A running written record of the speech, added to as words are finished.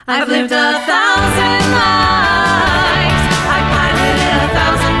I've lived 1,000 lives. I've piloted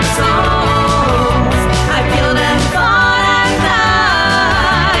 1,000 souls. I've killed and fought and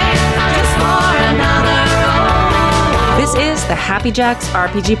died just for another role. This is the Happy Jacks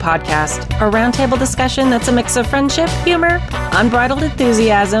RPG Podcast, a roundtable discussion that's a mix of friendship, humor, unbridled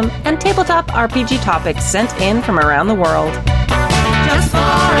enthusiasm, and tabletop RPG topics sent in from around the world. Just for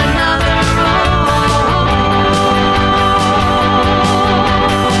another role.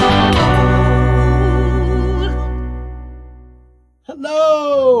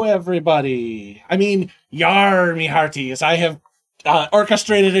 Hello, everybody. I mean, yar, me hearties. I have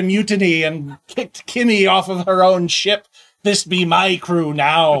orchestrated a mutiny and kicked Kimmy off of her own ship. This be my crew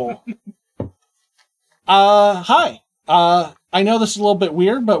now. Hi. I know this is a little bit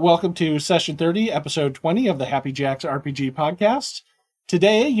weird, but welcome to Session 30, Episode 20 of the Happy Jacks RPG Podcast.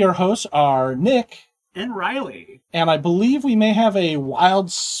 Today, your hosts are Nick and Riley. And I believe we may have a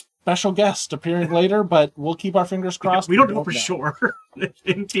wild special guest appearing later, but we'll keep our fingers crossed. We don't know for sure.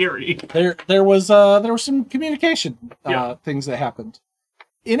 In theory, there was some communication things that happened.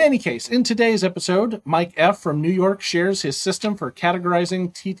 In any case, in today's episode, Mike F. from New York shares his system for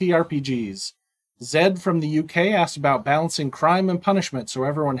categorizing TTRPGs. Zed from the UK asks about balancing crime and punishment so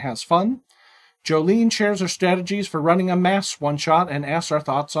everyone has fun. Jolene shares her strategies for running a mass one-shot and asks our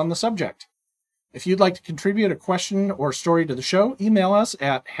thoughts on the subject. If you'd like to contribute a question or story to the show, email us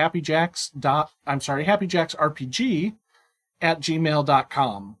at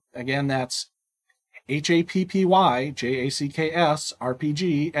happyjacks.rpg@gmail.com. Again, that's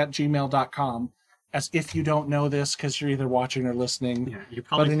happyjacks@gmail.com. As if you don't know this because you're either watching or listening. Yeah, you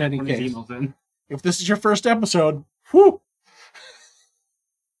probably but in any case, emails in. If this is your first episode, whoo!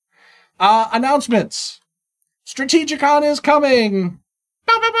 Announcements. Strategicon is coming.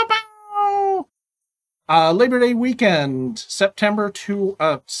 Bow, bow, bow, bow. Labor Day weekend, September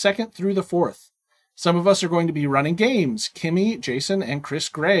 2nd through the 4th. Some of us are going to be running games. Kimmy, Jason, and Chris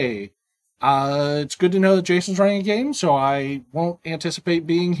Gray. It's good to know that Jason's running a game, so I won't anticipate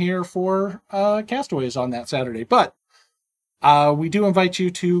being here for Castaways on that Saturday. But we do invite you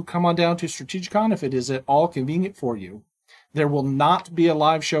to come on down to Strategicon if it is at all convenient for you. There will not be a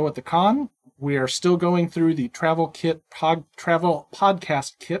live show at the con. We are still going through the travel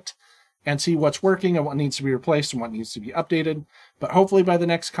podcast kit and see what's working and what needs to be replaced and what needs to be updated. But hopefully by the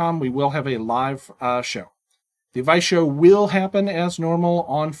next con, we will have a live show. The advice show will happen as normal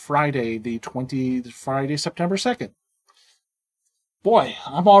on Friday, Friday, September 2nd. Boy,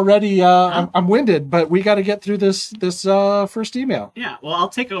 I'm already, I'm winded, but we got to get through this first email. Yeah, well, I'll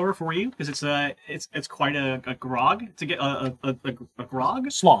take over for you because it's quite a grog to get a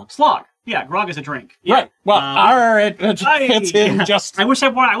grog. Slog. Yeah, grog is a drink. Yeah. Right. Well, it fits in just. I wish I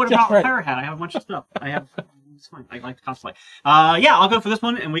would have brought a fire hat. I have a bunch of stuff. It's fine. I like to cosplay. Yeah, I'll go for this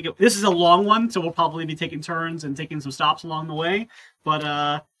one, and this is a long one, so we'll probably be taking turns and taking some stops along the way.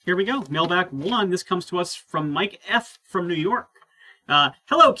 But here we go. Mailbag 1. This comes to us from Mike F. from New York.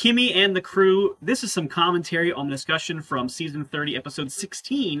 Hello, Kimmy and the crew. This is some commentary on the discussion from Season 30, Episode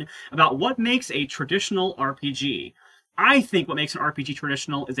 16, about what makes a traditional RPG. I think what makes an RPG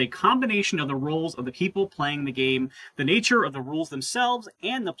traditional is a combination of the roles of the people playing the game, the nature of the rules themselves,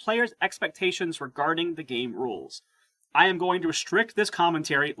 and the player's expectations regarding the game rules. I am going to restrict this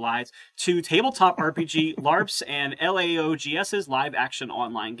commentary live to tabletop RPG, LARPs, and LAOGS's live-action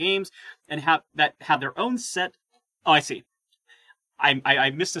online games, and have their own set... Oh, I see. I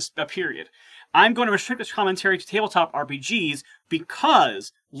missed a period. I'm going to restrict this commentary to tabletop RPGs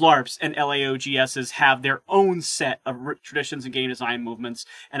because LARPs and LAOGSs have their own set of traditions and game design movements,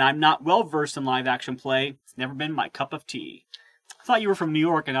 and I'm not well versed in live action play. It's never been my cup of tea. I thought you were from New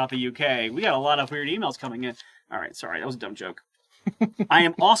York and not the UK. We got a lot of weird emails coming in. All right, sorry, that was a dumb joke. I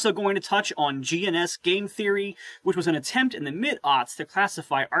am also going to touch on GNS game theory, which was an attempt in the mid-aughts to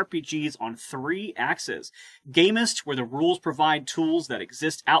classify RPGs on 3 axes. Gamist, where the rules provide tools that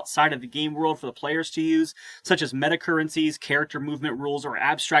exist outside of the game world for the players to use, such as metacurrencies, character movement rules, or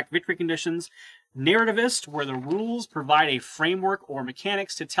abstract victory conditions. Narrativist, where the rules provide a framework or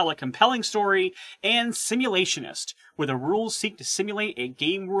mechanics to tell a compelling story. And simulationist, where the rules seek to simulate a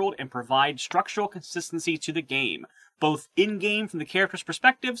game world and provide structural consistency to the game, both in-game from the characters'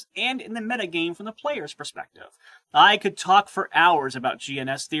 perspectives and in the metagame from the player's perspective. I could talk for hours about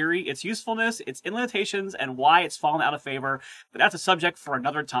GNS theory, its usefulness, its limitations, and why it's fallen out of favor, but that's a subject for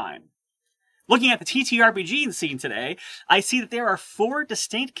another time. Looking at the TTRPG scene today, I see that there are 4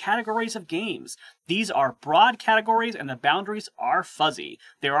 distinct categories of games. These are broad categories and the boundaries are fuzzy.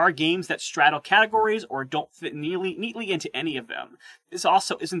 There are games that straddle categories or don't fit neatly into any of them. This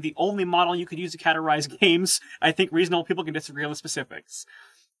also isn't the only model you could use to categorize games. I think reasonable people can disagree on the specifics.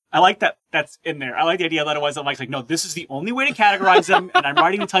 I like that that's in there. I like the idea that otherwise Mike's like, no, this is the only way to categorize them, and I'm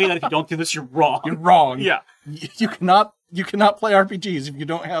writing to tell you that if you don't do this, you're wrong. You're wrong. Yeah. You cannot play RPGs if you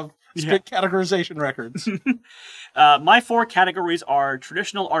don't have strict categorization records. My 4 categories are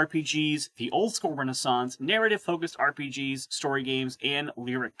traditional RPGs, the old school Renaissance, narrative-focused RPGs, story games, and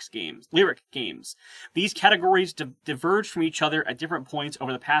lyric games. These categories diverged from each other at different points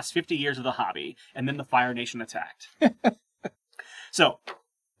over the past 50 years of the hobby, and then the Fire Nation attacked. So,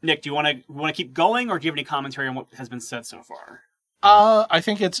 Nick, do you want to keep going, or do you have any commentary on what has been said so far? I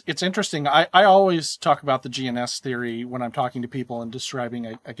think it's interesting. I always talk about the GNS theory when I'm talking to people and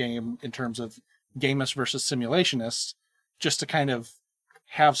describing a game in terms of gamist versus simulationist, just to kind of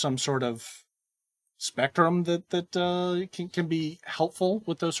have some sort of spectrum that can be helpful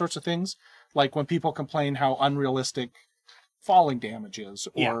with those sorts of things. Like when people complain how unrealistic falling damage is,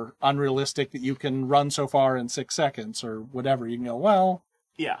 or unrealistic that you can run so far in 6 seconds, or whatever. You can go, well,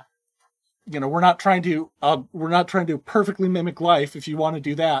 yeah. We're not trying to perfectly mimic life. If you want to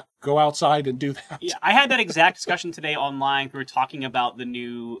do that, go outside and do that. Yeah, I had that exact discussion today online. We were talking about the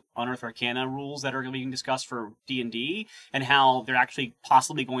new Unearthed Arcana rules that are being discussed for D&D, and how they're actually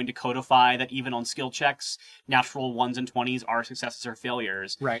possibly going to codify that even on skill checks, natural 1s and 20s are successes or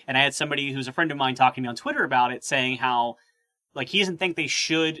failures. Right. And I had somebody who's a friend of mine talking to me on Twitter about it, saying how, like, he doesn't think they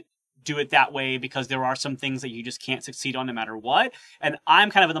should do it that way because there are some things that you just can't succeed on no matter what. And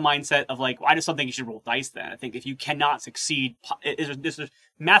I'm kind of in the mindset of like, well, I just don't think you should roll dice then. I think if you cannot succeed, this is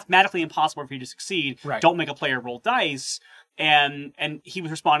mathematically impossible for you to succeed. Right. Don't make a player roll dice. And he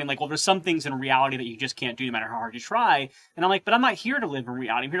was responding like, well, there's some things in reality that you just can't do no matter how hard you try. And I'm like, but I'm not here to live in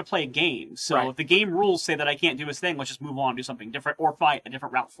reality. I'm here to play a game. So if the game rules say that I can't do this thing, let's just move on and do something different or find a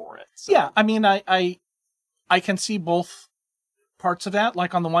different route for it. So. Yeah, I mean, I can see both parts of that.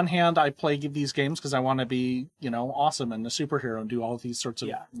 Like on the one hand, I play these games because I want to be, awesome and a superhero and do all of these sorts of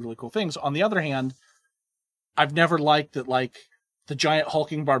really cool things. On the other hand, I've never liked that, like, the giant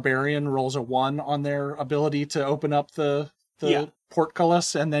hulking barbarian rolls a 1 on their ability to open up the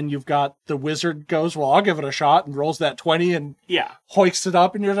portcullis, and then you've got the wizard goes, well, I'll give it a shot, and rolls that 20 and hoists it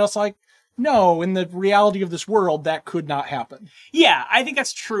up, and you're just like, no, in the reality of this world, that could not happen. Yeah, I think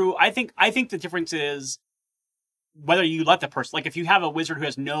that's true. I think the difference is whether you let the person, like if you have a wizard who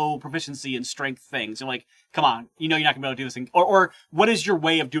has no proficiency in strength things, you're like, come on, you're not gonna be able to do this thing, or what is your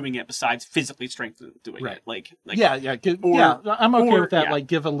way of doing it besides physically doing it? Like I'm okay with that. Like,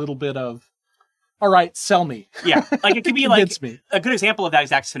 give a little bit of, all right, sell me. Yeah, like it could be like me. A good example of that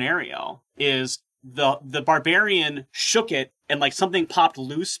exact scenario is the barbarian shook it and like something popped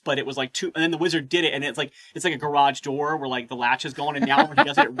loose, but it was like and then the wizard did it, and it's like a garage door where like the latch is going, and now when he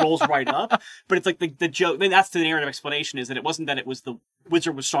does it, it rolls right up. But it's like the joke. Then that's the narrative explanation, is that it wasn't that it was the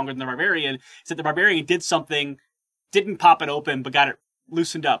wizard was stronger than the barbarian. It's that the barbarian did something, didn't pop it open, but got it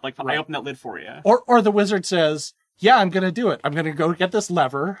loosened up. Like, I opened that lid for you. Or the wizard says, yeah, I'm going to do it. I'm going to go get this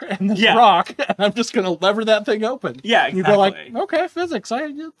lever and this rock, and I'm just going to lever that thing open. Yeah, exactly. And you go like, okay, physics,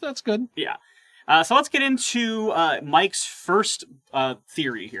 that's good. Yeah. So let's get into Mike's first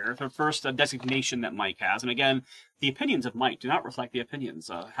theory here, the first designation that Mike has. And again, the opinions of Mike do not reflect the opinions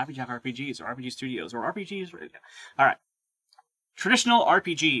of Happy Jack RPGs or RPG Studios or RPGs. All right. Traditional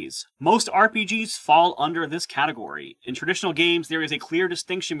RPGs. Most RPGs fall under this category. In traditional games, there is a clear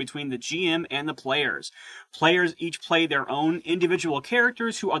distinction between the GM and the players. Players each play their own individual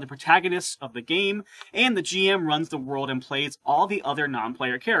characters who are the protagonists of the game, and the GM runs the world and plays all the other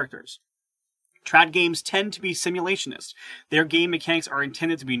non-player characters. Trad games tend to be simulationist. Their game mechanics are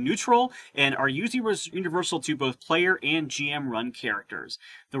intended to be neutral and are usually universal to both player and GM-run characters.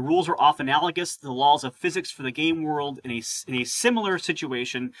 The rules are often analogous to the laws of physics for the game world in a similar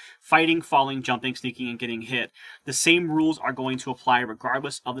situation: fighting, falling, jumping, sneaking, and getting hit. The same rules are going to apply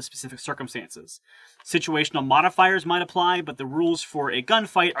regardless of the specific circumstances. Situational modifiers might apply, but the rules for a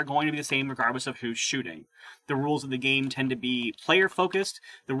gunfight are going to be the same regardless of who's shooting. The rules of the game tend to be player-focused.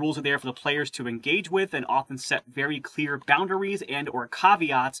 The rules are there for the players to engage with and often set very clear boundaries and or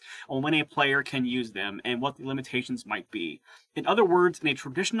caveats on when a player can use them and what the limitations might be. In other words, in a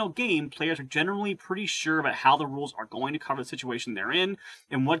traditional game, players are generally pretty sure about how the rules are going to cover the situation they're in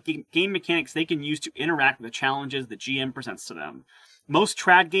and what game mechanics they can use to interact with the challenges the GM presents to them. Most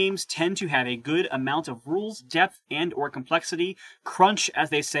trad games tend to have a good amount of rules, depth, and or complexity. Crunch,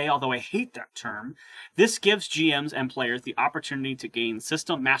 as they say, although I hate that term. This gives GMs and players the opportunity to gain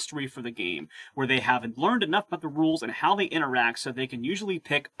system mastery for the game, where they have learned enough about the rules and how they interact so they can usually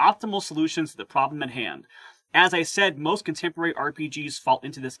pick optimal solutions to the problem at hand. As I said, most contemporary RPGs fall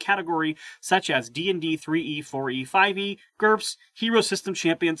into this category, such as D&D 3E, 4E, 5E, GURPS, Hero System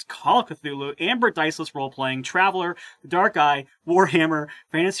Champions, Call of Cthulhu, Amber Diceless Role-Playing, Traveler, The Dark Eye, Warhammer,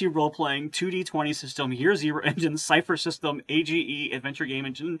 Fantasy Role-Playing, 2D20 System, Year Zero Engine, Cypher System, AGE, Adventure Game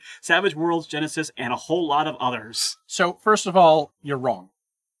Engine, Savage Worlds, Genesis, and a whole lot of others. So, first of all, you're wrong.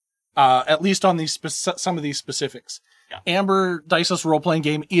 At least on these some of these specifics. Yeah. Amber Diceless role-playing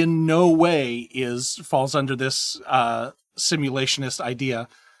game in no way falls under this simulationist idea,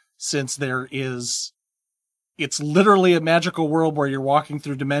 since it's literally a magical world where you're walking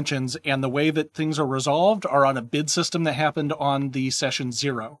through dimensions, and the way that things are resolved are on a bid system that happened on the session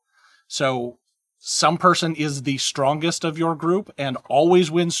 0. So some person is the strongest of your group and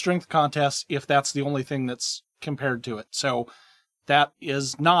always wins strength contests if that's the only thing that's compared to it. So that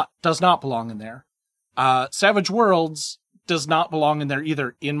does not belong in there. Savage Worlds does not belong in there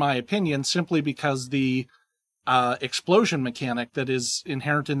either, in my opinion, simply because the explosion mechanic that is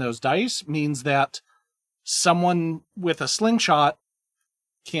inherent in those dice means that someone with a slingshot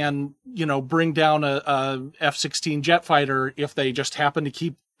can, bring down a F-16 jet fighter if they just happen to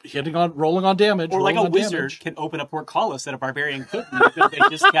keep rolling on damage. Or like a wizard can open a portcullis that a barbarian couldn't because they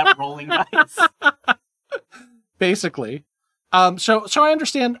just kept rolling dice. Basically. So I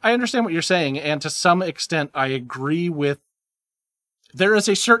understand what you're saying, and to some extent I agree with. There is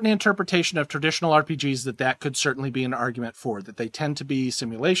a certain interpretation of traditional RPGs that could certainly be an argument for, that they tend to be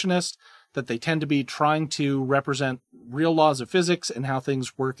simulationist, that they tend to be trying to represent real laws of physics and how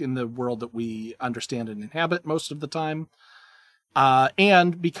things work in the world that we understand and inhabit most of the time.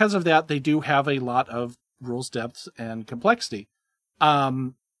 And because of that, they do have a lot of rules depth and complexity.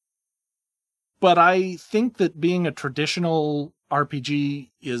 But I think that being a traditional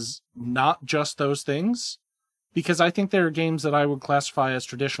RPG is not just those things, because I think there are games that I would classify as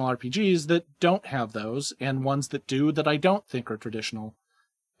traditional RPGs that don't have those, and ones that do that I don't think are traditional,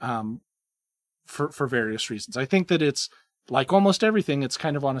 for various reasons. I think that it's, like almost everything, it's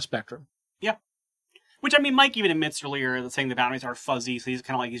kind of on a spectrum. Yeah. Which, Mike even admits earlier that saying the boundaries are fuzzy, so he's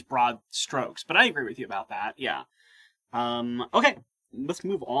kind of like these broad strokes. But I agree with you about that, yeah. Okay. Let's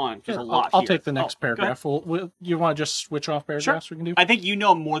move on. There's a lot I'll here. take the next paragraph. You want to just switch off paragraphs? Sure. We can do? I think you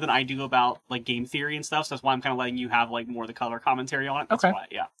know more than I do about like game theory and stuff, so that's why I'm kind of letting you have like more of the color commentary on it. That's Okay. Why,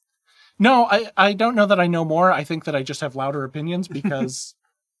 yeah. No, I don't know that I know more. I think that I just have louder opinions because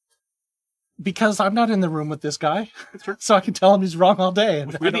I'm not in the room with this guy, so I can tell him he's wrong all day.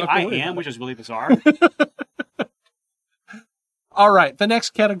 And Really, I am, which is really bizarre. All right, the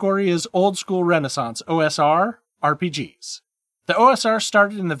next category is Old School Renaissance, OSR, RPGs. The OSR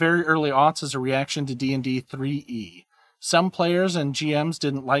started in the very early aughts as a reaction to D&D 3E. Some players and GMs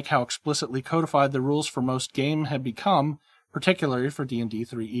didn't like how explicitly codified the rules for most game had become, particularly for D&D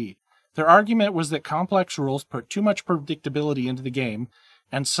 3E. Their argument was that complex rules put too much predictability into the game,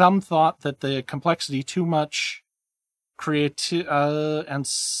 and some thought that the complexity too much and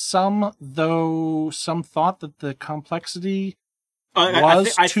some thought that the complexity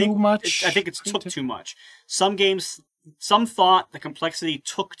was too much. I think it's took too much. Some thought the complexity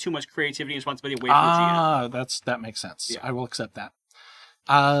took too much creativity and responsibility away from the GM. That makes sense. Yeah. I will accept that.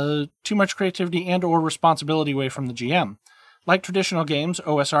 Too much creativity and or responsibility away from the GM. Like traditional games,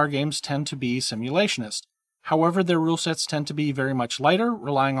 OSR games tend to be simulationist. However, their rule sets tend to be very much lighter,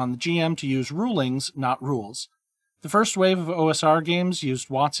 relying on the GM to use rulings, not rules. The first wave of OSR games used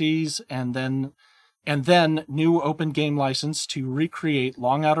WotC's and then new open game license to recreate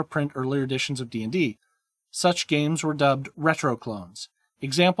long out-of-print earlier editions of D&D. Such games were dubbed retro clones.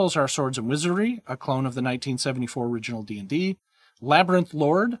 Examples are Swords and Wizardry, a clone of the 1974 original D&D, Labyrinth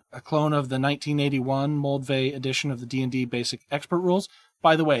Lord, a clone of the 1981 Moldvay edition of the D&D Basic Expert Rules.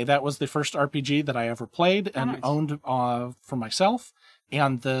 By the way, that was the first RPG that I ever played and owned for myself,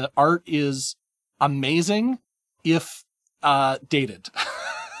 and the art is amazing, if dated.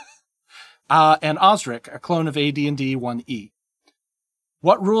 And Osric, a clone of AD&D 1E.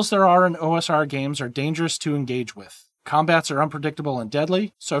 What rules there are in OSR games are dangerous to engage with. Combats are unpredictable and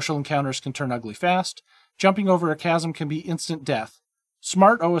deadly, social encounters can turn ugly fast, jumping over a chasm can be instant death.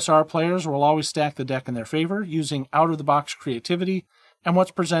 Smart OSR players will always stack the deck in their favor, using out-of-the-box creativity and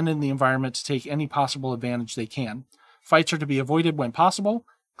what's presented in the environment to take any possible advantage they can. Fights are to be avoided when possible.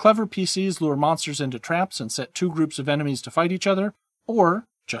 Clever PCs lure monsters into traps and set two groups of enemies to fight each other, or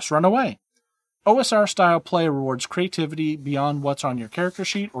just run away. OSR-style play rewards creativity beyond what's on your character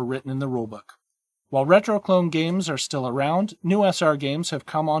sheet or written in the rulebook. While retro clone games are still around, new SR games have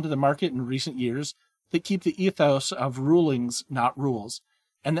come onto the market in recent years that keep the ethos of rulings, not rules,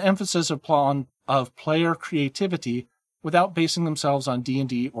 and the emphasis of player creativity without basing themselves on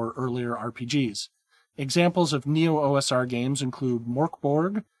D&D or earlier RPGs. Examples of Neo-OSR games include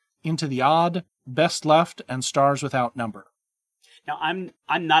Morkborg, Into the Odd, Best Left, and Stars Without Number. Now,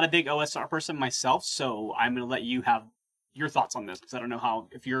 I'm not a big OSR person myself, so I'm going to let you have your thoughts on this, because I don't know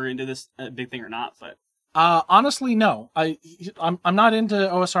if you're into this big thing or not, but... Honestly, no. I'm not into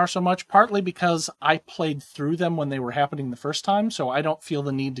OSR so much, partly because I played through them when they were happening the first time, so I don't feel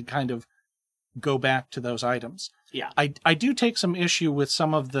the need to kind of go back to those items. Yeah. I do take some issue with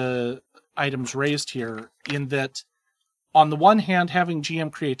some of the items raised here, in that, on the one hand, having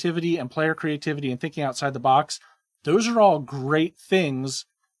GM creativity and player creativity and thinking outside the box, those are all great things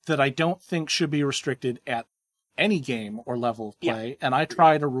that I don't think should be restricted at any game or level of play. Yeah. And I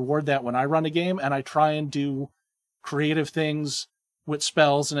try to reward that when I run a game, and I try and do creative things with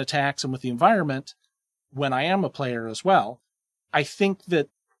spells and attacks and with the environment when I am a player as well. I think that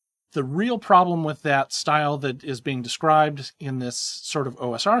the real problem with that style that is being described in this sort of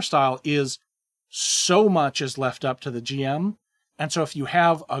OSR style is so much is left up to the GM. And so if you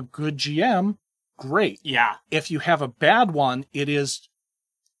have a good GM, great. Yeah. If you have a bad one, it is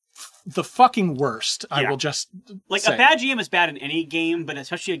the fucking worst. Yeah. I will just say. A bad GM is bad in any game, but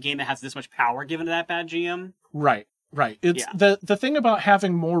especially a game that has this much power given to that bad GM. Right. It's the thing about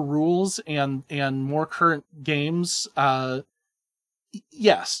having more rules and more current games.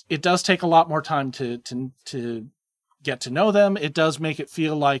 Yes, it does take a lot more time to get to know them. It does make it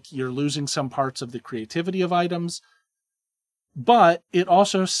feel like you're losing some parts of the creativity of items, but it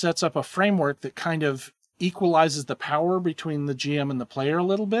also sets up a framework that kind of equalizes the power between the GM and the player a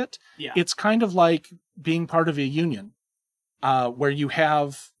little bit. Yeah. It's kind of like being part of a union, where you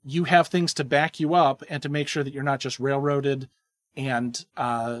have things to back you up and to make sure that you're not just railroaded. And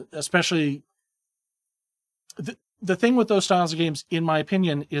especially the thing with those styles of games, in my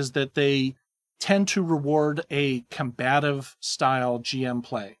opinion, is that they tend to reward a combative style GM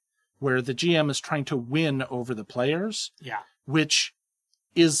play, where the GM is trying to win over the players. Yeah. Which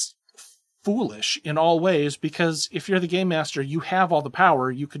is foolish in all ways, because if you're the game master, you have all the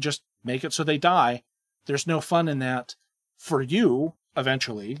power. You could just make it so they die. There's no fun in that for you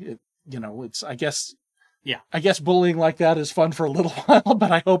eventually. I guess bullying like that is fun for a little while,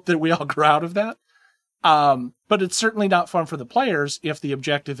 but I hope that we all grow out of that. But it's certainly not fun for the players if the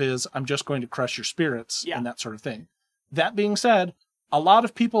objective is, I'm just going to crush your spirits and that sort of thing. That being said, a lot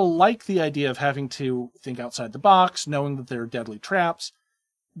of people like the idea of having to think outside the box, knowing that there are deadly traps,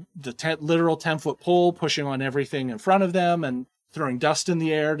 the literal 10-foot pole pushing on everything in front of them and throwing dust in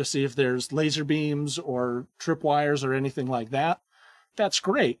the air to see if there's laser beams or tripwires or anything like that. That's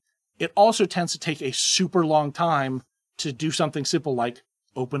great. It also tends to take a super long time to do something simple like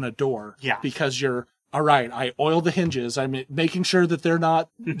open a door. Yeah. Because you're, all right, I oil the hinges. I'm making sure that they're not,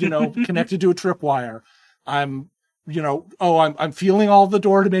 connected to a tripwire. I'm feeling all the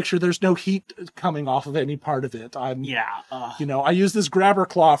door to make sure there's no heat coming off of any part of it. I use this grabber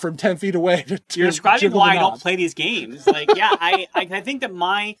claw from 10 feet away to You're describing why I don't play these games. I think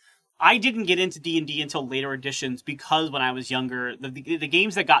that I didn't get into D&D until later editions, because when I was younger, the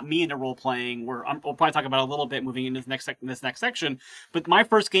games that got me into role playing were, we'll probably talk about a little bit moving into this next section. But my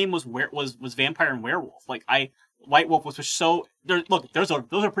first game was Vampire and Werewolf. White Wolf was so those are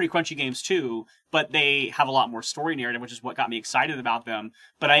pretty crunchy games too, but they have a lot more story narrative, which is what got me excited about them.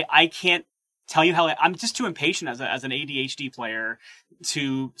 But I can't tell you how I'm just too impatient as an ADHD player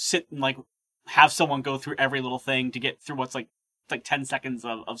to sit and have someone go through every little thing to get through what's like 10 seconds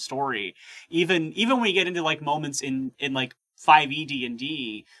of story. Even when you get into moments in 5e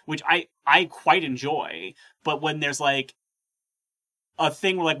D&D, which I quite enjoy, but when there's a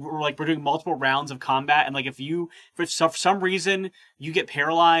thing where we're doing multiple rounds of combat, and if for some reason you get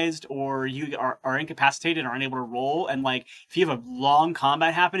paralyzed or you are incapacitated or unable to roll, and if you have a long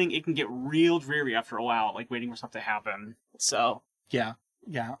combat happening, it can get real dreary after a while, waiting for stuff to happen. So yeah.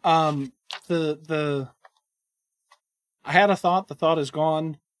 I had a thought. The thought is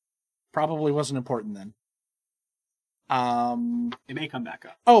gone. Probably wasn't important then. It may come back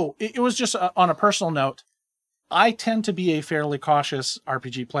up. Oh, it was just on a personal note. I tend to be a fairly cautious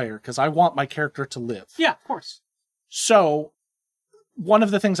RPG player because I want my character to live. Yeah, of course. So one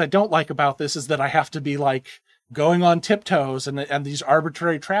of the things I don't like about this is that I have to be going on tiptoes and these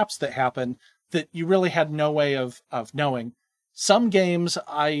arbitrary traps that happen that you really had no way of knowing. Some games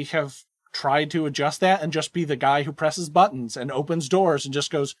I have tried to adjust that and just be the guy who presses buttons and opens doors and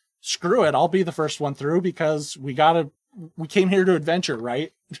just goes, screw it, I'll be the first one through because we came here to adventure,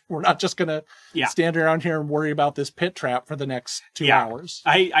 right? We're not just going to stand around here and worry about this pit trap for the next 2 hours.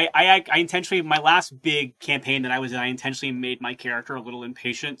 I intentionally, my last big campaign that I was in, I intentionally made my character a little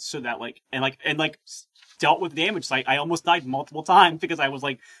impatient so that dealt with damage. Like, I almost died multiple times because I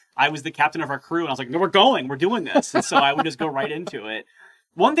was the captain of our crew, and I was like, no, we're doing this. And so I would just go right into it.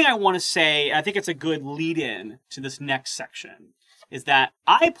 One thing I want to say, I think it's a good lead-in to this next section, is that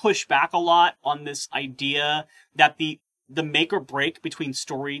I push back a lot on this idea that the make or break between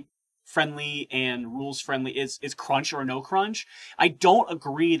story-friendly and rules-friendly is crunch or no crunch. I don't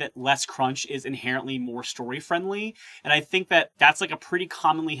agree that less crunch is inherently more story-friendly, and I think that that's like a pretty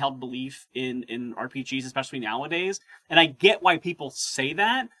commonly held belief in RPGs, especially nowadays. And I get why people say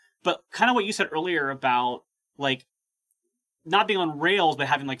that, but kind of what you said earlier about, like, not being on rails, but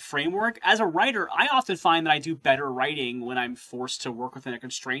having like framework. As a writer, I often find that I do better writing when I'm forced to work within a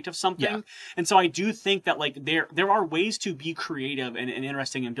constraint of something. Yeah. And so I do think that like there are ways to be creative and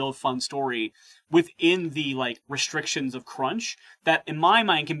interesting and build fun story within the like restrictions of crunch that in my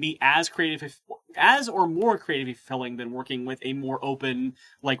mind can be as creative as or more creatively fulfilling than working with a more open,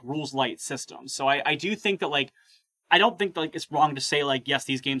 like rules light system. So I do think that like, I don't think like it's wrong to say like, yes,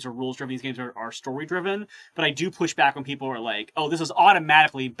 these games are rules driven, these games are story driven, but I do push back when people are like, oh, this is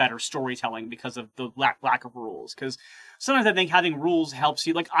automatically better storytelling because of the lack of rules. Because sometimes I think having rules helps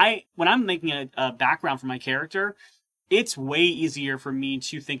you. Like when I'm making a background for my character, it's way easier for me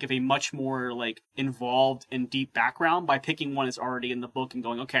to think of a much more like involved and deep background by picking one that's already in the book and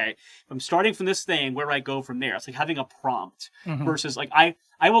going, okay, if I'm starting from this thing, where do I go from there? It's like having a prompt versus like I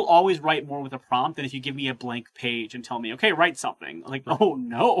will always write more with a prompt than if you give me a blank page and tell me, okay, write something. Like, oh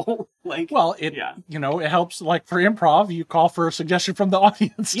no. Like, well, it helps. Like for improv, you call for a suggestion from the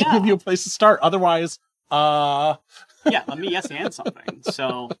audience to give you a place to start. Otherwise, let me yes and something.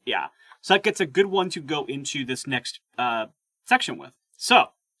 So yeah. So that gets a good one to go into this next section with. So,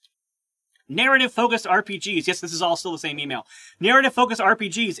 narrative-focused RPGs. Yes, this is all still the same email. Narrative-focused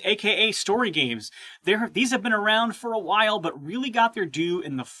RPGs, aka story games. These have been around for a while, but really got their due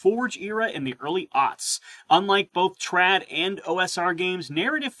in the Forge era in the early aughts. Unlike both trad and OSR games,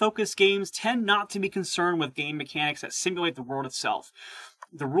 narrative-focused games tend not to be concerned with game mechanics that simulate the world itself.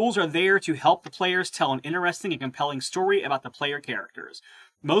 The rules are there to help the players tell an interesting and compelling story about the player characters.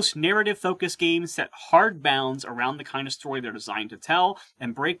 Most narrative-focused games set hard bounds around the kind of story they're designed to tell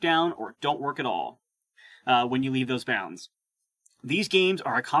and break down or don't work at all when you leave those bounds. These games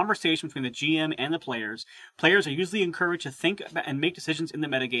are a conversation between the GM and the players. Players are usually encouraged to think and make decisions in the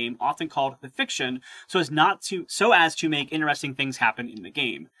metagame, often called the fiction, so as to make interesting things happen in the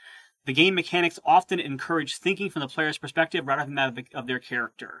game. The game mechanics often encourage thinking from the player's perspective rather than that of their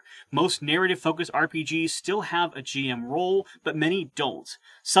character. Most narrative-focused RPGs still have a GM role, but many don't.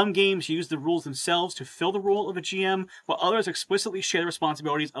 Some games use the rules themselves to fill the role of a GM, while others explicitly share the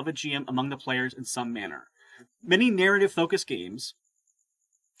responsibilities of a GM among the players in some manner. Most narrative-focused games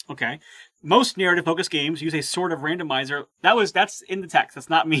use a sort of randomizer. That's in the text.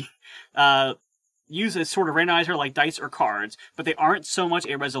 That's not me. Use a sort of randomizer like dice or cards, but they aren't so much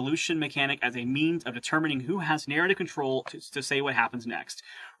a resolution mechanic as a means of determining who has narrative control to say what happens next.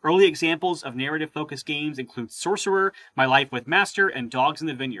 Early examples of narrative-focused games include Sorcerer, My Life with Master, and Dogs in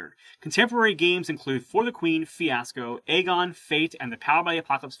the Vineyard. Contemporary games include For the Queen, Fiasco, Aegon, Fate, and the Powered by the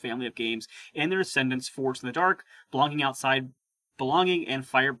Apocalypse family of games, and their descendants, Forged in the Dark, Belonging, and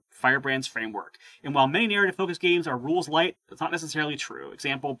Firebrand's framework. And while many narrative-focused games are rules light, that's not necessarily true.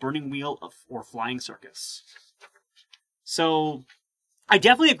 Example, Burning Wheel or Flying Circus. So, I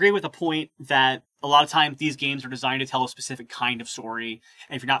definitely agree with the point that a lot of times these games are designed to tell a specific kind of story,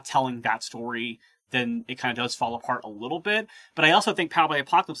 and if you're not telling that story, then it kind of does fall apart a little bit. But I also think Powered by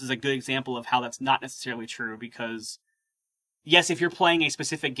Apocalypse is a good example of how that's not necessarily true, because, yes, if you're playing a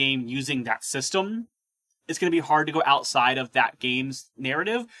specific game using that system, it's going to be hard to go outside of that game's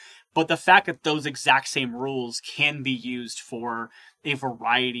narrative, but the fact that those exact same rules can be used for a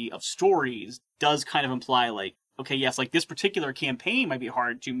variety of stories does kind of imply, like, okay, yes, like this particular campaign might be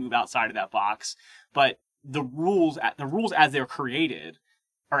hard to move outside of that box, but the rules as they're created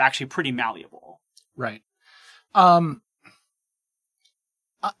are actually pretty malleable. Right. I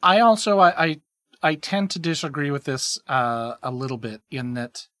tend to disagree with this a little bit in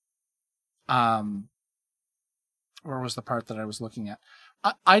that. Where was the part that I was looking at?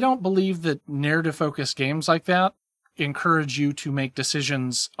 I don't believe that narrative-focused games like that encourage you to make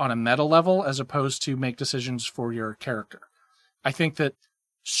decisions on a meta level as opposed to make decisions for your character. I think that,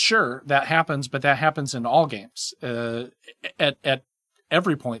 sure, that happens, but that happens in all games. At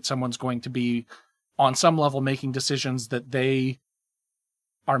every point, someone's going to be, on some level, making decisions that they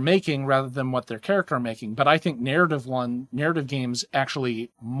are making rather than what their character are making. But I think narrative games actually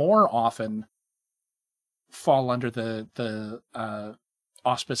more often fall under the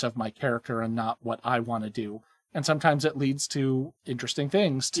auspice of my character and not what I want to do. And sometimes it leads to interesting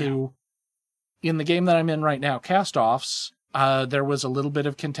things to in the game that I'm in right now, Cast-Offs, there was a little bit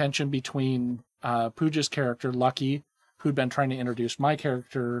of contention between Pooja's character, Lucky, who'd been trying to introduce my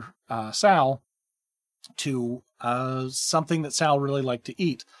character, Sal, to something that Sal really liked to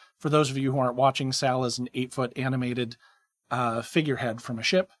eat. For those of you who aren't watching, Sal is an 8-foot animated figurehead from a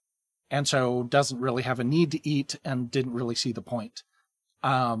ship, and so doesn't really have a need to eat and didn't really see the point.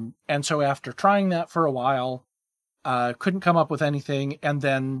 And so after trying that for a while, couldn't come up with anything, and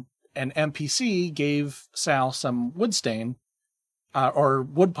then an NPC gave Sal some wood stain, or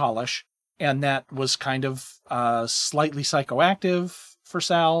wood polish, and that was kind of slightly psychoactive for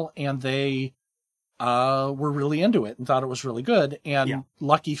Sal, and they were really into it and thought it was really good, and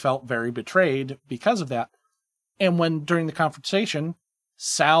Lucky felt very betrayed because of that. And when, during the confrontation,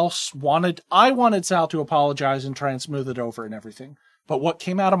 I wanted Sal to apologize and try and smooth it over and everything. But what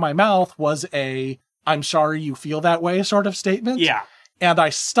came out of my mouth was I'm sorry you feel that way sort of statement. Yeah. And I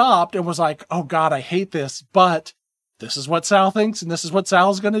stopped and was like, oh God, I hate this, but this is what Sal thinks and this is what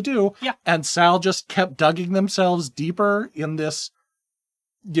Sal's going to do. Yeah. And Sal just kept digging themselves deeper in this,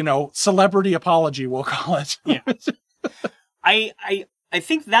 celebrity apology, we'll call it. Yeah. I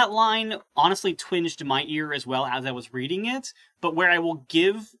think that line honestly twinged my ear as well as I was reading it, but where I will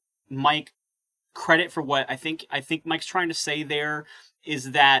give Mike credit for what I think Mike's trying to say there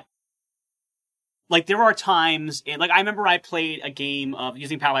is that, like, there are times, and like I remember I played a game of,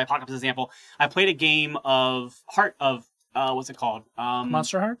 using Powered by Apocalypse as an example, I played a game of what's it called?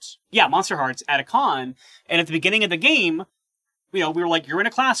 Monster Hearts? Yeah, Monster Hearts at a con, and at the beginning of the game, we were like, you're in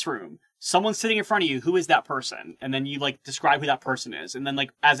a classroom. Someone's sitting in front of you. Who is that person? And then you like describe who that person is. And then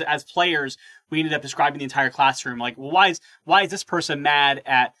like as players, we ended up describing the entire classroom. Like, well, why is this person mad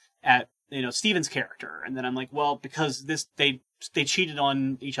at Steven's character? And then I'm like, well, because they cheated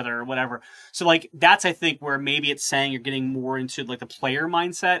on each other or whatever. So like that's, I think, where maybe it's saying you're getting more into like the player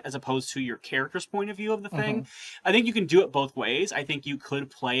mindset as opposed to your character's point of view of the thing. Mm-hmm. I think you can do it both ways. I think you could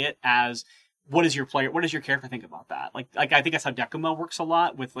play it as, what does your character think about that? Like I think that's how Decuma works a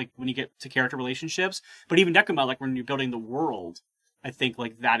lot with like when you get to character relationships. But even Decuma, like when you're building the world, I think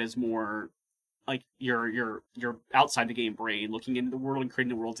like that is more like your outside the game brain looking into the world and creating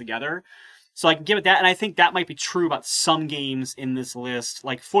the world together. So I can give it that, and I think that might be true about some games in this list.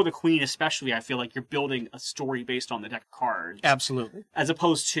 Like for the Queen especially, I feel like you're building a story based on the deck of cards. Absolutely. As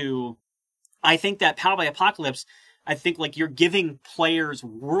opposed to, I think that Powered by Apocalypse, I think like you're giving players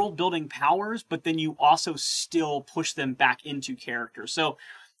world building powers, but then you also still push them back into character. So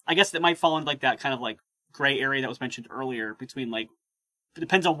I guess that might fall into like that kind of like gray area that was mentioned earlier between like, it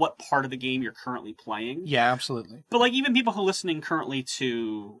depends on what part of the game you're currently playing. Yeah, absolutely. But like even people who are listening currently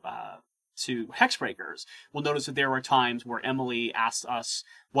to Hexbreakers will notice that there are times where Emily asks us,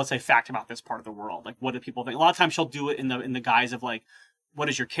 what's a fact about this part of the world? Like, what do people think? A lot of times she'll do it in the guise of like, what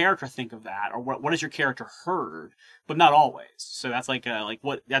does your character think of that? Or what has your character heard? But not always. So that's like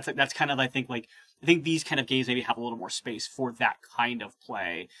that's kind of, I think these kind of games maybe have a little more space for that kind of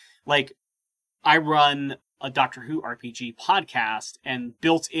play. Like, I run a Doctor Who RPG podcast, and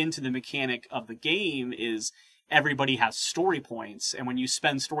built into the mechanic of the game is everybody has story points, and when you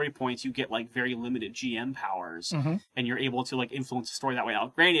spend story points, you get like very limited GM powers, and you're able to like influence the story that way.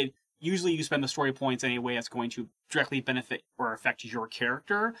 Now, granted, usually you spend the story points in a way that's going to directly benefit or affect your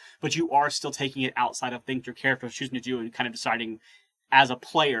character, but you are still taking it outside of things your character is choosing to do and kind of deciding as a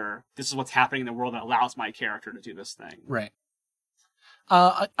player, this is what's happening in the world that allows my character to do this thing. Right.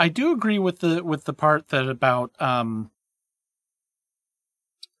 I do agree with the part that about I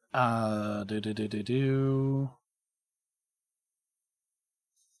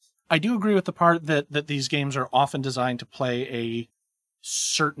do agree with the part that these games are often designed to play a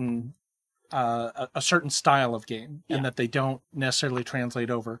certain style of game, and that they don't necessarily translate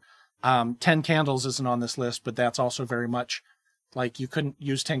over. 10 Candles isn't on this list, but that's also very much like you couldn't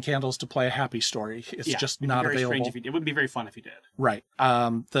use 10 Candles to play a happy story. It's just not available. It wouldn't be very fun if you did. Right.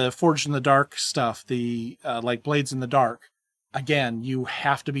 The Forged in the Dark stuff, the like Blades in the Dark, again, you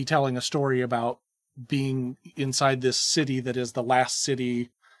have to be telling a story about being inside this city that is the last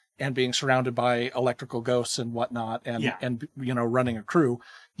city and being surrounded by electrical ghosts and whatnot, and running a crew.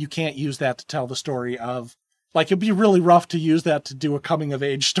 You can't use that to tell the story of, like, it'd be really rough to use that to do a coming of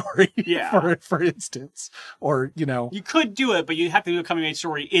age story, for instance, or you could do it, but you have to do a coming of age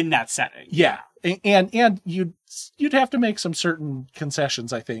story in that setting. Yeah, and you'd have to make some certain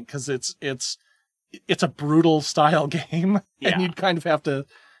concessions, I think, because it's a brutal style game, and you'd kind of have to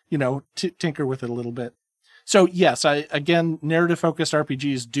tinker with it a little bit. So yes, narrative-focused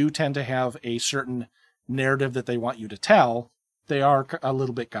RPGs do tend to have a certain narrative that they want you to tell. They are a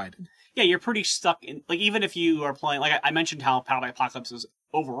little bit guided. Yeah, you're pretty stuck in, like, even if you are playing, like I mentioned how Powered by Apocalypse is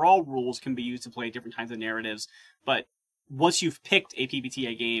overall rules can be used to play different kinds of narratives, but once you've picked a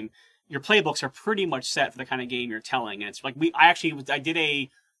PBTA game, your playbooks are pretty much set for the kind of game you're telling. And it's like I did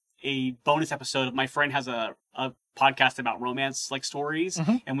a bonus episode. My friend has a podcast about romance like stories,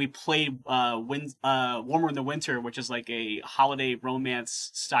 and we played Warmer in the Winter, which is like a holiday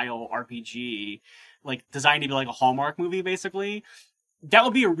romance style RPG, like designed to be like a Hallmark movie basically. That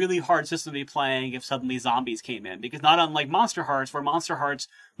would be a really hard system to be playing if suddenly zombies came in, because not unlike Monster Hearts, where Monster Hearts,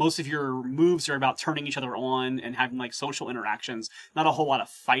 most of your moves are about turning each other on and having like social interactions, not a whole lot of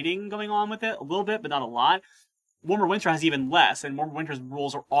fighting going on with it, a little bit, but not a lot. Warmer Winter has even less, and Warmer Winter's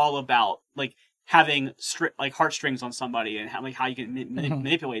rules are all about like having like heartstrings on somebody and how you can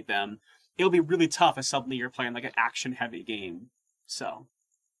manipulate them. It'll be really tough if suddenly you're playing like an action-heavy game. So,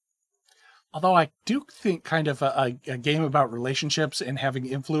 although I do think kind of a game about relationships and having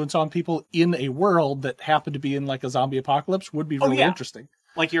influence on people in a world that happened to be in like a zombie apocalypse would be really interesting.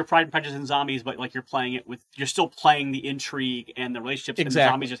 Like your Pride and Prejudice and Zombies, but like you're still playing the intrigue and the relationships, and the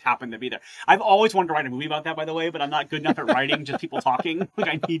zombies just happen to be there. I've always wanted to write a movie about that, by the way, but I'm not good enough at writing just people talking.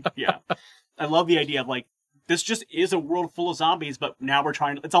 I love the idea of like, this just is a world full of zombies, but now we're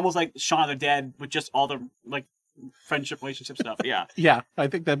it's almost like Shaun of the Dead with just all the like friendship, relationship stuff. Yeah. Yeah, I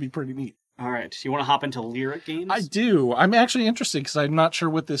think that'd be pretty neat. All right. So you want to hop into lyric games? I do. I'm actually interested because I'm not sure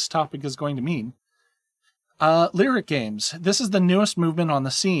what this topic is going to mean. Lyric games. This is the newest movement on the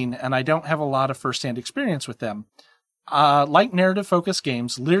scene, and I don't have a lot of first-hand experience with them. Like narrative-focused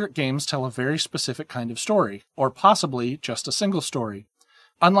games, lyric games tell a very specific kind of story, or possibly just a single story.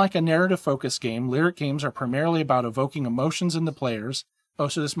 Unlike a narrative-focused game, lyric games are primarily about evoking emotions in the players. Oh,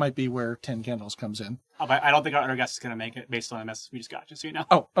 so this might be where 10 Candles comes in. Oh, but I don't think our guest is going to make it based on the message we just got, just so you know.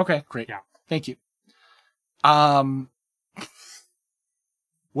 Oh, okay, great. Yeah. Thank you.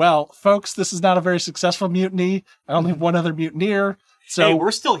 Well, folks, this is not a very successful mutiny. I only have one other mutineer. So hey,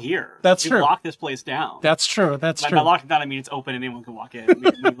 we're still here. That's true. We locked this place down. That's true. That's true. By locked it down, I mean it's open and anyone can walk in.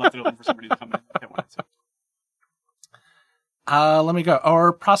 We've left it open for somebody to come in if they want to. Let me go.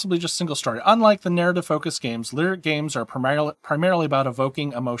 Or possibly just single story. Unlike the narrative-focused games, lyric games are primarily about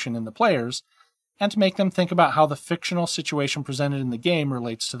evoking emotion in the players and to make them think about how the fictional situation presented in the game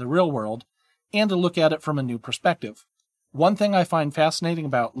relates to the real world and to look at it from a new perspective. One thing I find fascinating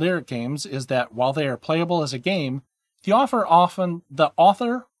about lyric games is that while they are playable as a game, the author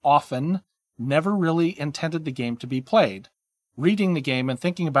often never really intended the game to be played. Reading the game and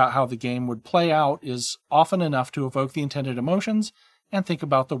thinking about how the game would play out is often enough to evoke the intended emotions and think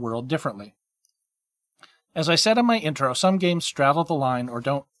about the world differently. As I said in my intro, some games straddle the line or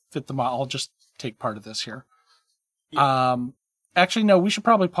don't fit the model. I'll just take part of this here. Yeah. Actually, no, we should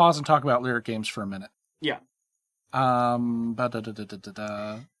probably pause and talk about lyric games for a minute. Yeah.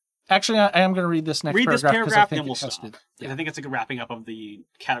 Actually, I am going to read this next paragraph. Read this paragraph, and we'll stop. I think it's a good wrapping up of the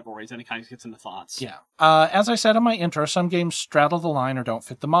categories, and it kind of gets into thoughts. Yeah. As I said in my intro, some games straddle the line or don't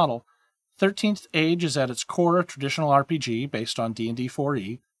fit the model. 13th Age is at its core a traditional RPG based on D&D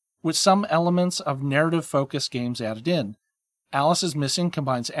 4e, with some elements of narrative-focused games added in. Alice is Missing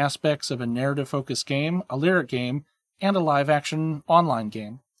combines aspects of a narrative-focused game, a lyric game, and a live-action online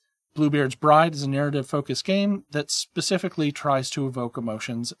game. Bluebeard's Bride is a narrative-focused game that specifically tries to evoke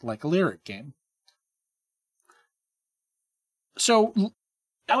emotions like a lyric game. So,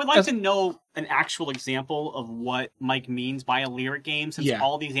 I would like to know an actual example of what Mike means by a lyric game, since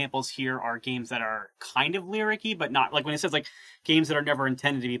all the examples here are games that are kind of lyric-y, but not, like when it says like games that are never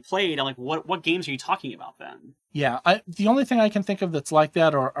intended to be played, I'm like, what games are you talking about then? Yeah, the only thing I can think of that's like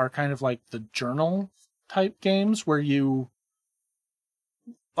that are kind of like the journal-type games where you...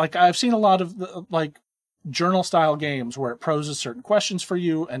 Like, I've seen a lot of, like, journal-style games where it poses certain questions for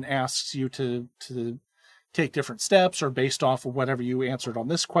you and asks you to take different steps or based off of whatever you answered on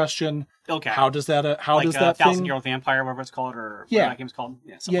this question. Okay. How does that, does that thing... 1,000-Year-Old Vampire, whatever it's called, or whatever that game's called.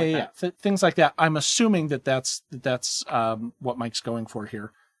 Yeah, things like that. I'm assuming that's what Mike's going for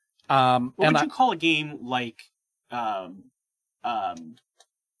here. What would you call a game like The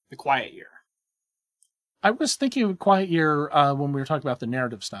Quiet Year? I was thinking of Quiet Year when we were talking about the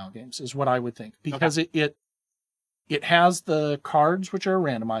narrative style games, is what I would think. Because it has the cards, which are a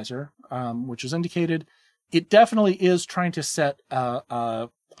randomizer, which is indicated. It definitely is trying to set, I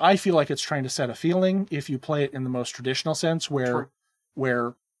feel like it's trying to set a feeling if you play it in the most traditional sense, where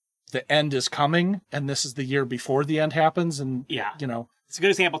the end is coming, and this is the year before the end happens, and, you know. It's a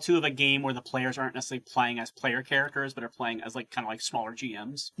good example, too, of a game where the players aren't necessarily playing as player characters, but are playing as, like, kind of like smaller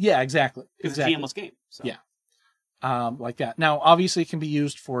GMs. Yeah, exactly. Because it's a GM-less game. So. Yeah. Like that. Now, obviously, it can be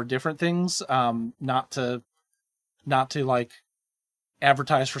used for different things, not to like,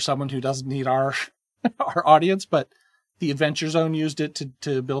 advertise for someone who doesn't need our audience, but The Adventure Zone used it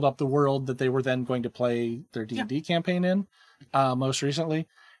to build up the world that they were then going to play their D&D campaign in, most recently.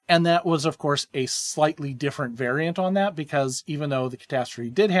 And that was, of course, a slightly different variant on that, because even though the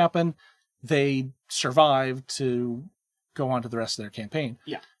catastrophe did happen, they survived to go on to the rest of their campaign.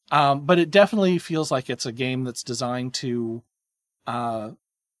 Yeah. But it definitely feels like it's a game that's designed to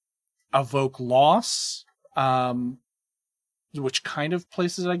evoke loss, which kind of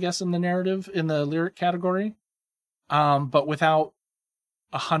places it, I guess, in the narrative, in the lyric category, but without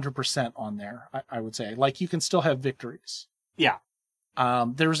 100% on there, I would say. Like, you can still have victories. Yeah.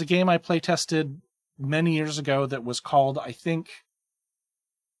 There was a game I play tested many years ago that was called, I think,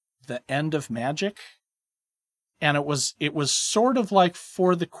 The End of Magic. And it was sort of like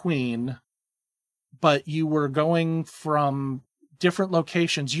For the Queen, but you were going from different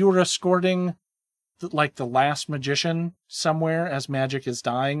locations. You were escorting the last magician somewhere as magic is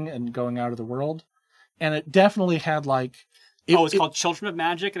dying and going out of the world. And it definitely had It's called Children of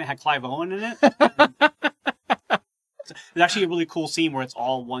Magic, and it had Clive Owen in it. There's actually a really cool scene where it's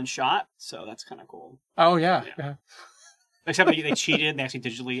all one shot, so that's kind of cool. Oh, yeah. Except they cheated and they actually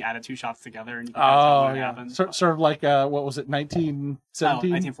digitally added 2 shots together, and you can tell what happened. Sort of like, what was it,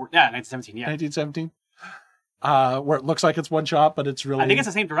 1917? 1917, yeah. 1917? Where it looks like it's one shot, but it's really... I think it's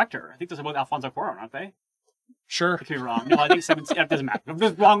the same director. I think those are both Alfonso Cuarón, aren't they? Sure. I could be wrong. No, I think 17... It doesn't matter. It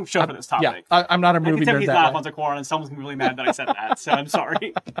was the wrong show for this topic. Yeah, I'm not a movie nerd he's that not way. Alfonso Cuarón, and someone's going to be really mad that I said that, so I'm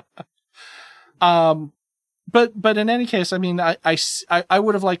sorry. But in any case, I mean, I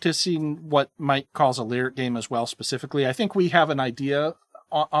would have liked to have seen what Mike calls a lyric game as well, specifically. I think we have an idea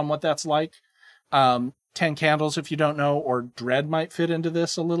on what that's like. 10 Candles, if you don't know, or Dread might fit into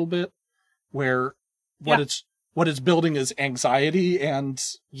this a little bit, where what it's building is anxiety and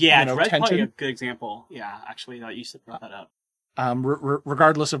Dread's tension. probably a good example. Yeah, actually, you should brought that up.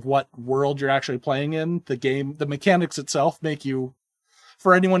 Regardless of what world you're actually playing in, the mechanics itself make you...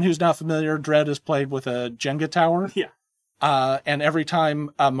 For anyone who's not familiar, Dread is played with a Jenga tower. Yeah. And every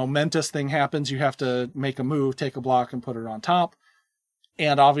time a momentous thing happens, you have to make a move, take a block, and put it on top.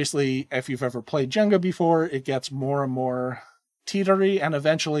 And obviously, if you've ever played Jenga before, it gets more and more teetery, and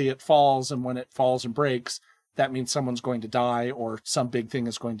eventually it falls. And when it falls and breaks, that means someone's going to die, or some big thing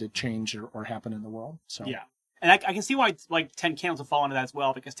is going to change or happen in the world. So yeah. And I can see why 10 Candles will fall into that as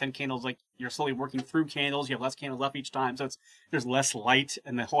well, because 10 Candles, you're slowly working through candles, you have less candles left each time, so there's less light,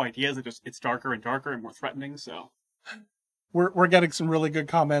 and the whole idea is that it's darker and darker and more threatening, so... We're getting some really good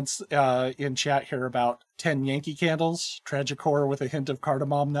comments in chat here about 10 Yankee Candles, tragic horror with a hint of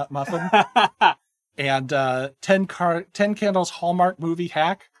cardamom nut muffin, and 10 Candles Hallmark movie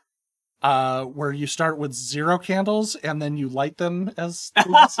hack, where you start with 0 candles, and then you light them as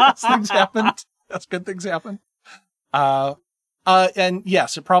things happen. As good things happen. And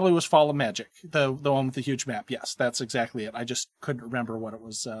yes, it probably was Fall of Magic, the one with the huge map. Yes, that's exactly it. I just couldn't remember what it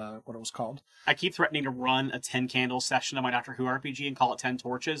was called. I keep threatening to run a 10 candle session of my Doctor Who RPG and call it 10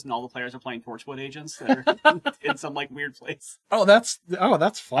 Torches, and all the players are playing Torchwood agents that are in some weird place. Oh, that's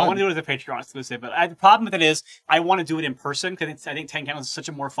fun. I want to do it as a Patreon exclusive, but the problem with it is I want to do it in person because I think 10 Candles is such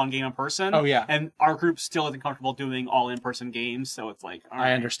a more fun game in person. Oh yeah, and our group still isn't comfortable doing all in-person games, so it's like all right.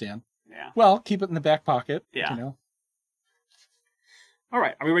 I understand. Yeah. Well, keep it in the back pocket. Yeah. All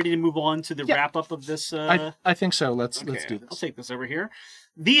right. Are we ready to move on to the wrap up of this? I think so. Let's do this. I'll take this over here.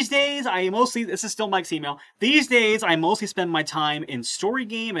 These days, this is still Mike's email. These days, I mostly spend my time in story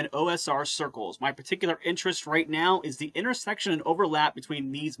game and OSR circles. My particular interest right now is the intersection and overlap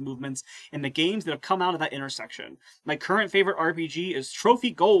between these movements and the games that have come out of that intersection. My current favorite RPG is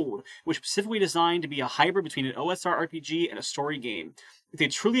Trophy Gold, which is specifically designed to be a hybrid between an OSR RPG and a story game. It's a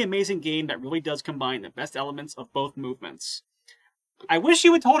truly amazing game that really does combine the best elements of both movements. I wish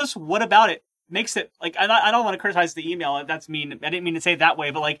you had told us what about it makes it, I don't want to criticize the email. That's mean. I didn't mean to say it that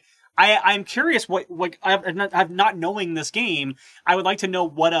way, but I'm curious I've not knowing this game, I would like to know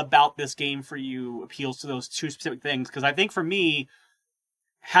what about this game for you appeals to those two specific things. Because I think for me,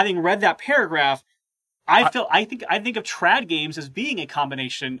 having read that paragraph, I think of trad games as being a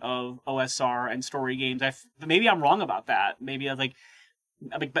combination of OSR and story games. Maybe I'm wrong about that. Maybe I'm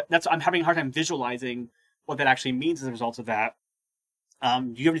having a hard time visualizing what that actually means as a result of that.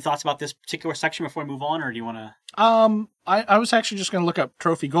 Do you have any thoughts about this particular section before we move on, or do you want to? I was actually just going to look up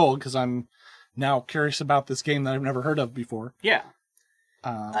Trophy Gold because I'm now curious about this game that I've never heard of before. Yeah.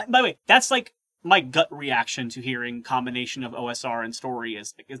 By the way, that's my gut reaction to hearing combination of OSR and story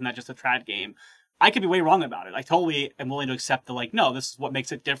isn't that just a trad game? I could be way wrong about it. I totally am willing to accept no, this is what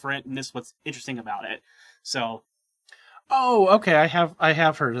makes it different, and this is what's interesting about it. So. Oh, okay. I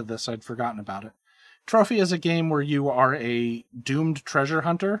have heard of this. I'd forgotten about it. Trophy is a game where you are a doomed treasure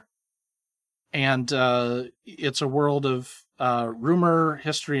hunter. And it's a world of rumor,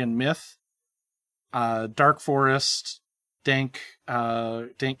 history, and myth, dark forest, dank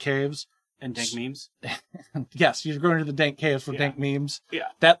caves. And dank memes. Yes, you're going to the dank caves for dank memes. Yeah.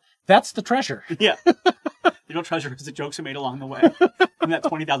 That's the treasure. Yeah. The real treasure is the jokes are made along the way. And that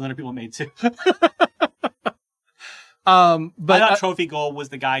 20,000 other people made too. But I thought Trophy Gold was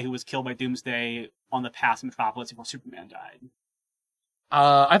the guy who was killed by Doomsday on the path to Metropolis before Superman died.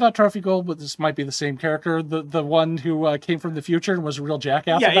 I thought Trophy Gold, but this might be the same character, the one who came from the future and was a real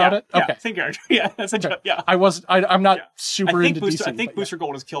jackass about it. Yeah, Okay, same character. Yeah, that's a joke. Yeah. I'm not super into DC. I think but Booster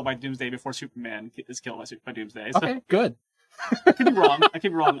Gold is killed by Doomsday before Superman is killed by Doomsday. So. Okay, good. I could be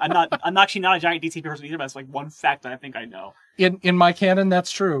wrong. I'm actually not a giant DC person either, but it's like one fact that I think I know. In my canon, that's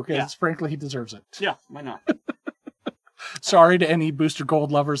true, because frankly, he deserves it. Yeah, why not? Sorry to any Booster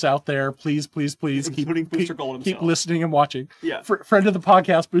Gold lovers out there. Please Including Booster Gold himself. keep listening and watching. Yeah. Friend of the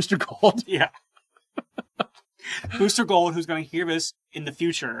podcast, Booster Gold. Yeah. Booster Gold, who's going to hear this in the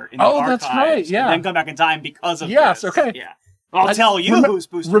future in the archives, that's right. Yeah. And then come back in time because of Yes. this. Okay. Yeah. I'll tell you who's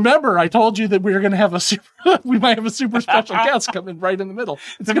Booster. Remember, I told you that we were going to have we might have a super special guest coming right in the middle.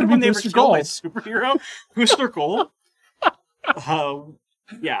 It's going to be Booster Gold. Superhero Booster Gold.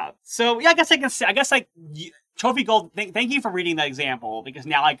 Yeah. So yeah, I guess I can say. Trophy Gold. Thank you for reading that example, because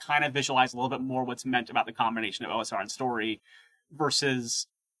now I kind of visualize a little bit more what's meant about the combination of OSR and story versus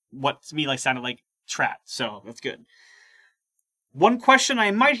what to me sounded like Trat. So that's good. One question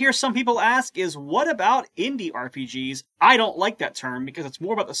I might hear some people ask is, what about indie RPGs? I don't like that term because it's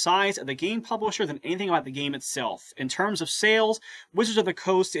more about the size of the game publisher than anything about the game itself. In terms of sales, Wizards of the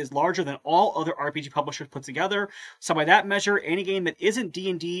Coast is larger than all other RPG publishers put together, so by that measure, any game that isn't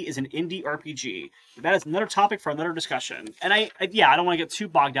D&D is an indie RPG. But that is another topic for another discussion. And I don't want to get too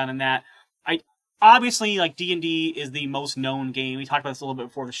bogged down in that. Obviously, D&D is the most known game. We talked about this a little bit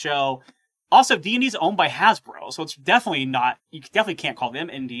before the show. Also, D&D is owned by Hasbro, so it's definitely not, you definitely can't call them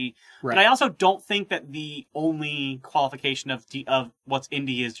indie. Right. But I also don't think that the only qualification of what's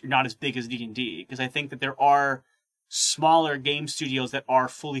indie is you're not as big as D&D, because I think that there are smaller game studios that are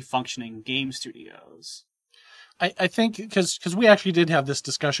fully functioning game studios. I think, because we actually did have this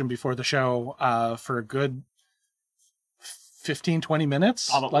discussion before the show for a good 15, 20 minutes.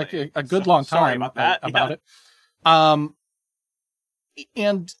 Probably. A good long time. Sorry about that. About it.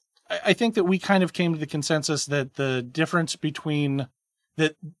 And I think that we kind of came to the consensus that the difference between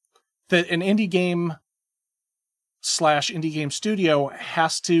that an indie game / indie game studio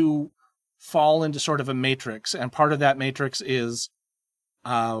has to fall into sort of a matrix, and part of that matrix is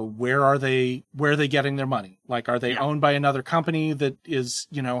where are they getting their money? Are they owned by another company that is,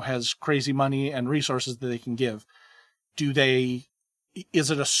 has crazy money and resources that they can give?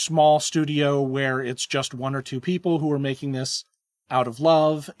 Is it a small studio where it's just one or two people who are making this out of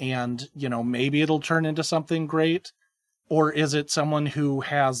love, and maybe it'll turn into something great? Or is it someone who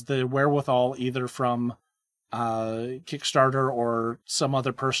has the wherewithal, either from Kickstarter or some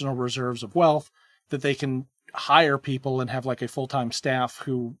other personal reserves of wealth, that they can hire people and have a full-time staff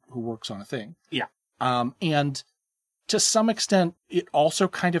who works on a thing? Yeah. And to some extent, it also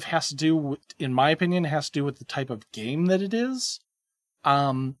kind of has to do with, in my opinion, has to do with the type of game that it is.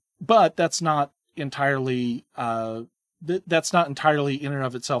 But that's not entirely in and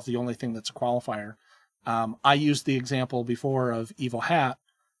of itself the only thing that's a qualifier. I used the example before of Evil Hat,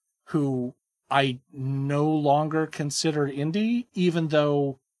 who I no longer consider indie, even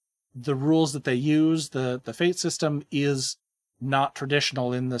though the rules that they use, the fate system, is not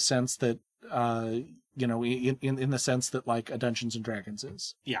traditional in the sense that, in the sense that a Dungeons and Dragons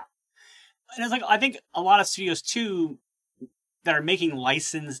is. Yeah. And it's I think a lot of studios too that are making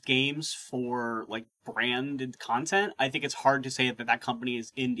licensed games for branded content, I think it's hard to say that company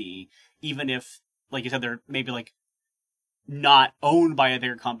is indie, even if, like you said, they're maybe not owned by a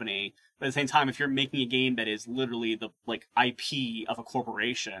bigger company. But at the same time, if you're making a game that is literally the IP of a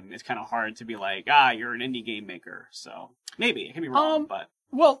corporation, it's kind of hard to be you're an indie game maker. So maybe it can be wrong, but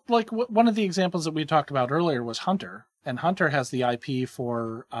well, one of the examples that we talked about earlier was Hunter, and Hunter has the IP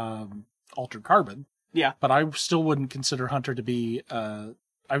for Altered Carbon. Yeah, but I still wouldn't consider Hunter to be. I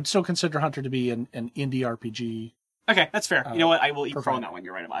would still consider Hunter to be an indie RPG. Okay, that's fair. You know what? I will eat crow on that one.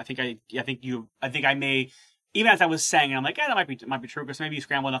 You're right about. I think I may. Even as I was saying, I'm that might be true, because maybe you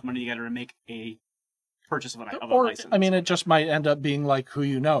scramble enough money together to make a purchase of a license. I mean, it just might end up being who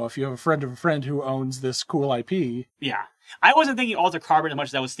you know. If you have a friend of a friend who owns this cool IP. Yeah, I wasn't thinking Altered Carbon as much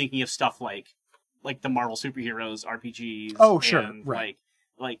as I was thinking of stuff like the Marvel superheroes RPGs. Oh, sure, and right.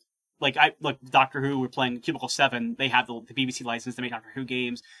 like Doctor Who. We're playing Cubicle 7. They have the BBC license to make Doctor Who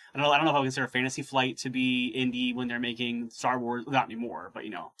games. I don't know if I would consider Fantasy Flight to be indie when they're making Star Wars. Not anymore, but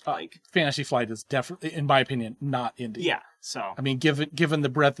like Fantasy Flight is definitely, in my opinion, not indie. yeah. So I mean, given the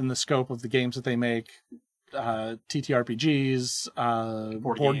breadth and the scope of the games that they make, TTRPGs,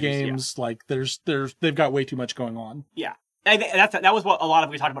 board games, like they've got way too much going on. yeah, that was what a lot of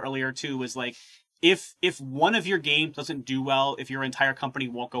we talked about earlier too. Was like if one of your games doesn't do well, if your entire company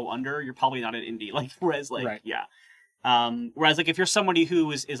won't go under, you're probably not an indie. Like whereas like Right. yeah. Whereas like if you're somebody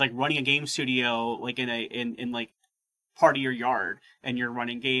who is like running a game studio like in like part of your yard and you're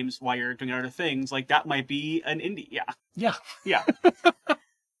running games while you're doing other things, like that might be an indie. Yeah. Yeah. Yeah.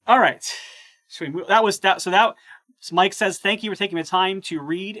 All right. Should we move? That was that. So Mike says, thank you for taking the time to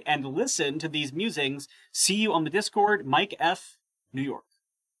read and listen to these musings. See you on the Discord, Mike F, New York.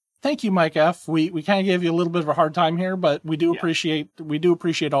 Thank you, Mike F. We kind of gave you a little bit of a hard time here, but we do Yeah.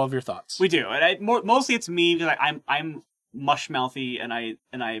 appreciate all of your thoughts. We do. And mostly it's me because I'm mush mouthy and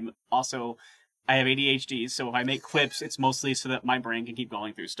I'm also, I have ADHD, so if I make quips, it's mostly so that my brain can keep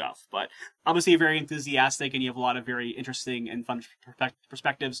going through stuff. But obviously, you're very enthusiastic and you have a lot of very interesting and fun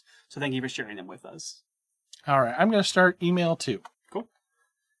perspectives. So thank you for sharing them with us. All right, I'm going to start email 2. Cool.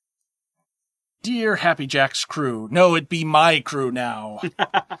 Dear Happy Jack's crew, no, it be my crew now.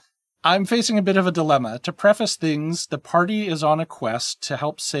 I'm facing a bit of a dilemma. To preface things, the party is on a quest to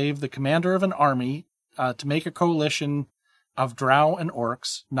help save the commander of an army to make a coalition of drow and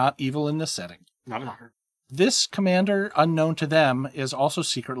orcs, not evil in this setting. Not a doctor. This commander, unknown to them, is also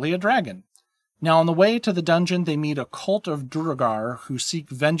secretly a dragon. Now, on the way to the dungeon, they meet a cult of Duergar who seek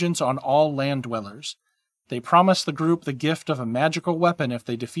vengeance on all land dwellers. They promise the group the gift of a magical weapon if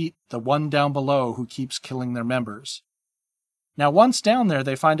they defeat the one down below who keeps killing their members. Now, once down there,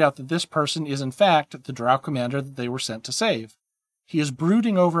 they find out that this person is in fact the drow commander that they were sent to save. He is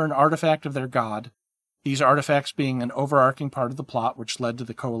brooding over an artifact of their god, these artifacts being an overarching part of the plot which led to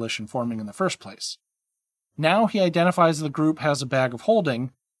the coalition forming in the first place. Now he identifies the group has a bag of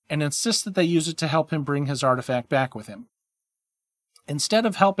holding, and insists that they use it to help him bring his artifact back with him. Instead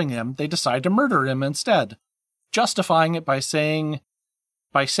of helping him, they decide to murder him instead, justifying it by saying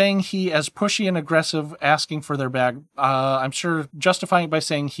he as pushy and aggressive asking for their bag. Justifying it by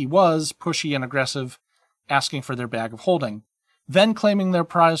saying he was pushy and aggressive asking for their bag of holding. Then claiming their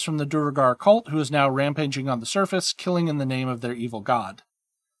prize from the Duergar cult, who is now rampaging on the surface, killing in the name of their evil god.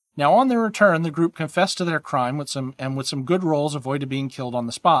 Now, on their return, the group confess to their crime with some good rolls avoided being killed on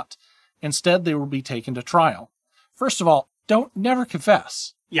the spot. Instead, they will be taken to trial. First of all, never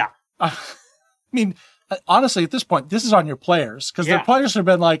confess. Yeah. I mean, honestly, at this point, this is on your players, because Yeah. the players have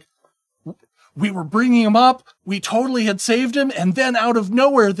been like, we were bringing him up, we totally had saved him, and then out of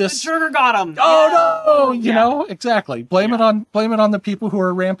nowhere, The this. Jurger got him. Oh no! You Yeah. know, exactly. Blame it on the people who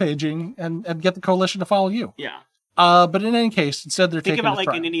are rampaging and get the coalition to follow you. Yeah. But in any case, instead they're Think taken about to like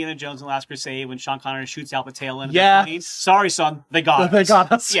trial. in Indiana Jones and the Last Crusade when Sean Connery shoots out the tail end of Yes. the plane. Sorry, son. They got us. They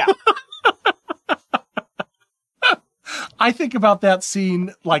got us. Yeah. I think about that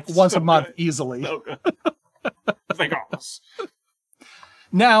scene like once a month good. easily. So good. They got us.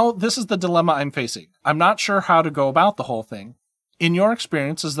 Now, this is the dilemma I'm facing. I'm not sure how to go about the whole thing. In your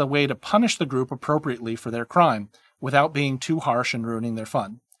experience, is the way to punish the group appropriately for their crime, without being too harsh and ruining their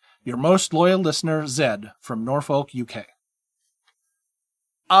fun. Your most loyal listener, Zed, from Norfolk, UK.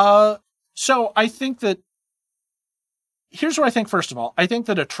 So I think that, here's what I think, first of all. I think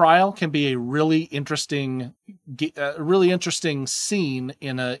that a trial can be a really interesting scene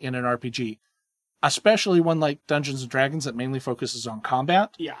in an RPG. Especially one like Dungeons & Dragons that mainly focuses on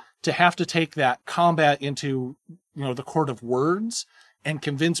combat. Yeah. To have to take that combat into, the court of words and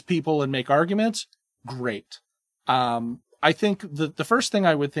convince people and make arguments, great. I think the first thing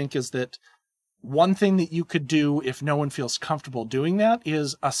I would think is that one thing that you could do if no one feels comfortable doing that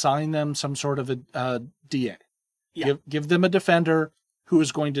is assign them some sort of a DA. Yeah. Give them a defender who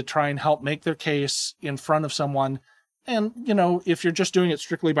is going to try and help make their case in front of someone. And, if you're just doing it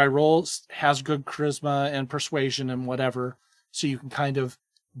strictly by roles, has good charisma and persuasion and whatever, so you can kind of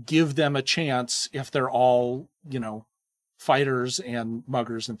give them a chance if they're all, fighters and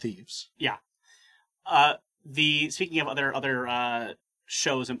muggers and thieves. Yeah. Speaking of other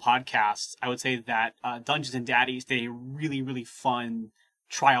shows and podcasts, I would say that Dungeons and Daddies did a really, really fun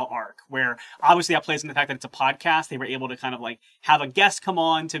trial arc where obviously that plays in the fact that it's a podcast. They were able to kind of like have a guest come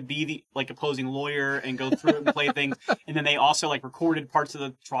on to be the like opposing lawyer and go through it and play things. And then they also like recorded parts of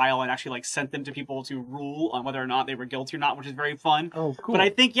the trial and actually like sent them to people to rule on whether or not they were guilty or not, which is very fun. Oh, cool. But I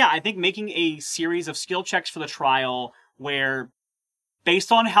think making a series of skill checks for the trial where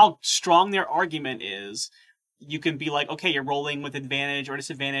based on how strong their argument is, you can be like, okay, you're rolling with advantage or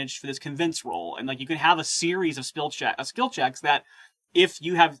disadvantage for this convince roll. And like, you can have a series of skill checks that if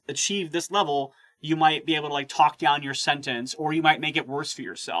you have achieved this level, you might be able to like talk down your sentence, or you might make it worse for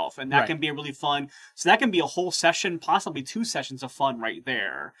yourself. And that Right. can be really fun. So that can be a whole session, possibly 2 sessions of fun right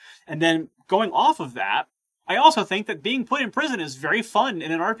there. And then going off of that, I also think that being put in prison is very fun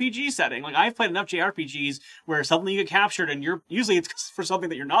in an RPG setting. Like, I've played enough JRPGs where suddenly you get captured, and usually it's for something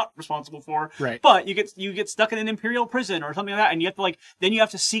that you're not responsible for. Right. But you get stuck in an Imperial prison or something like that, and you have to then you have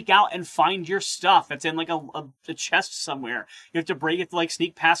to seek out and find your stuff. It's in like a chest somewhere. You have to break it to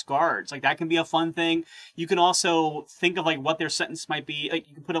sneak past guards. Like, that can be a fun thing. You can also think of what their sentence might be. Like,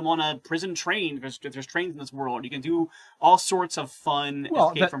 you can put them on a prison train, because there's trains in this world. You can do all sorts of fun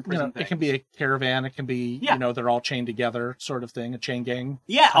escape from prison things. It can be a caravan. It can be, they're all chained together sort of thing, a chain gang.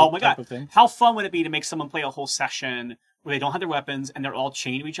 Yeah, type, oh my type god. of thing. How fun would it be to make someone play a whole session where they don't have their weapons and they're all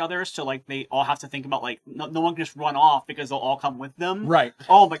chained to each other, so they all have to think about no one can just run off because they'll all come with them. Right.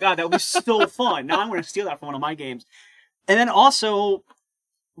 Oh my god, that would be so fun. Now I'm going to steal that from one of my games. And then also,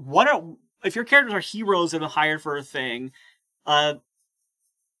 if your characters are heroes and are hired for a thing,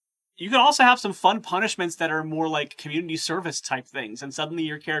 you can also have some fun punishments that are more like community service type things. And suddenly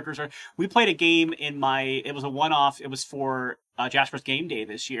your characters we played a game it was a one-off. It was for Jasper's Game Day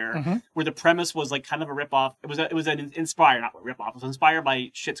this year, where the premise was kind of a ripoff. It was an inspired, not a ripoff. It was inspired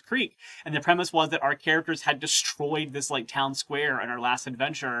by Schitt's Creek. And the premise was that our characters had destroyed this town square in our last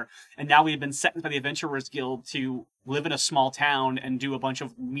adventure. And now we had been sentenced by the Adventurers Guild to live in a small town and do a bunch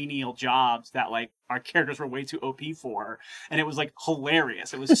of menial jobs that our characters were way too OP for. And it was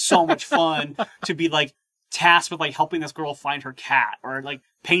hilarious. It was so much fun to be tasked with helping this girl find her cat, or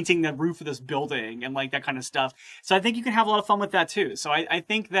painting the roof of this building and that kind of stuff. So I think you can have a lot of fun with that too. So I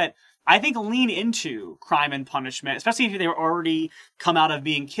think lean into crime and punishment, especially if they were already come out of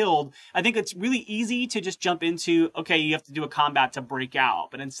being killed. I think it's really easy to just jump into, okay, you have to do a combat to break out.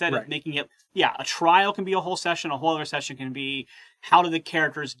 But instead of making it, a trial can be a whole session. A whole other session can be, how do the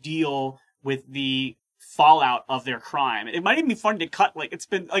characters deal with the fallout of their crime? It might even be fun to cut, it's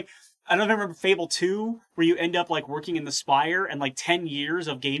been I don't know if you remember Fable 2, where you end up working in the Spire and 10 years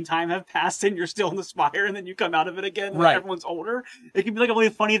of game time have passed and you're still in the Spire, and then you come out of it again when everyone's older. It can be a really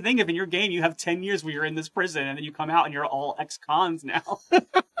funny thing if in your game you have 10 years where you're in this prison and then you come out and you're all ex-cons now.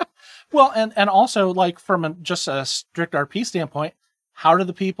 Well, and also from just a strict RP standpoint, how do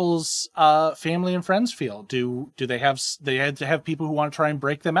the people's family and friends feel? Do they have people who want to try and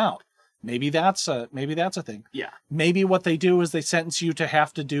break them out? Maybe that's a thing. Yeah. Maybe what they do is they sentence you to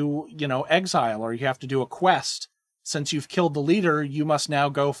have to do, exile, or you have to do a quest. Since you've killed the leader, you must now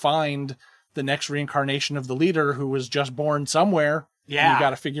go find the next reincarnation of the leader who was just born somewhere. Yeah. You got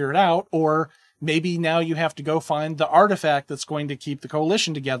to figure it out. Or maybe now you have to go find the artifact that's going to keep the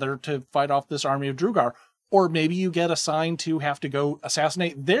coalition together to fight off this army of Drugar. Or maybe you get assigned to have to go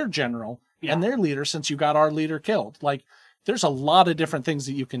assassinate their general and their leader, since you got our leader killed. There's a lot of different things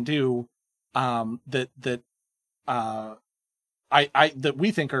that you can do that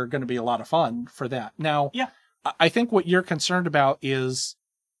we think are going to be a lot of fun for that. Now, I think what you're concerned about is,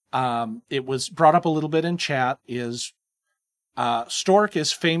 it was brought up a little bit in chat, is Stork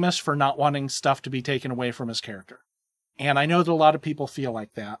is famous for not wanting stuff to be taken away from his character. And I know that a lot of people feel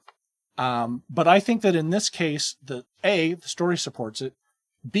like that. But I think that in this case, the story supports it.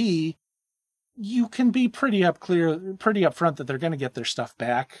 B, you can be pretty upfront that they're going to get their stuff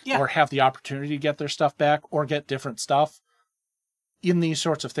back, or have the opportunity to get their stuff back, or get different stuff in these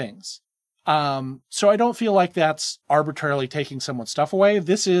sorts of things. So I don't feel like that's arbitrarily taking someone's stuff away.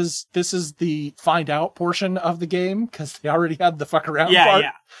 This is the find out portion of the game, because they already had the fuck around part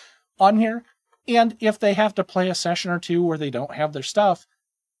on here. And if they have to play a session or two where they don't have their stuff,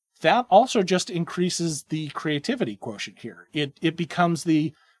 that also just increases the creativity quotient here. It becomes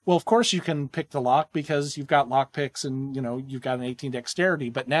well, of course you can pick the lock because you've got lock picks and, you've got an 18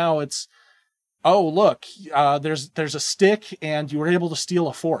 dexterity, but now it's, oh, look, there's a stick and you were able to steal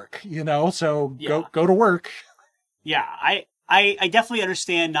a fork, so go to work. Yeah. I definitely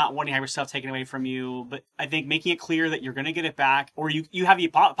understand not wanting to have your stuff taken away from you, but I think making it clear that you're going to get it back, or you have the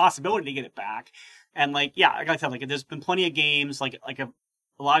possibility to get it back. And like I said, there's been plenty of games,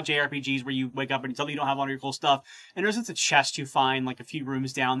 a lot of JRPGs where you wake up and suddenly you don't have all your cool stuff. And there's just a chest you find a few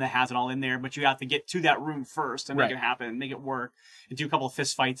rooms down that has it all in there, but you have to get to that room first and make it happen, make it work, and do a couple of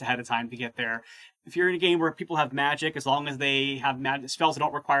fist fights ahead of time to get there. If you're in a game where people have magic, as long as they have spells that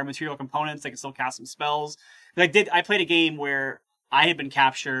don't require material components, they can still cast some spells. I played a game where I had been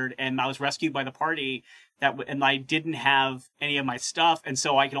captured and I was rescued by the party, and I didn't have any of my stuff, and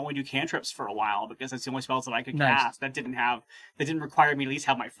so I could only do cantrips for a while because that's the only spells that I could cast. That didn't require me to at least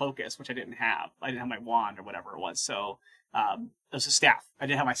have my focus, which I didn't have. I didn't have my wand or whatever it was. So it was a staff. I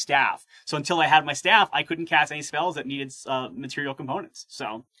didn't have my staff. So until I had my staff, I couldn't cast any spells that needed material components.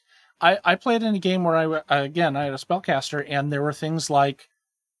 So I played in a game where I had a spellcaster, and there were things like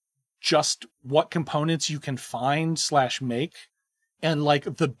just what components you can find / make. And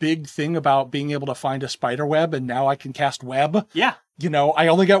like the big thing about being able to find a spider web, and now I can cast web. Yeah. I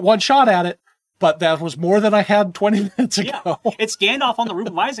only get one shot at it, but that was more than I had 20 minutes ago. Yeah. It's Gandalf on the roof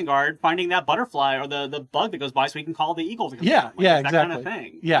of Isengard finding that butterfly or the bug that goes by so he can call the eagle to come down. Yeah, that exactly. kind of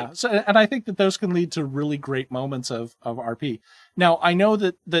thing. Yeah. So, and I think that those can lead to really great moments of RP. Now, I know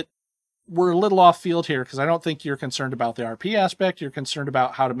that we're a little off field here because I don't think you're concerned about the RP aspect. You're concerned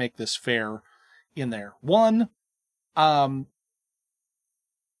about how to make this fair in there. One,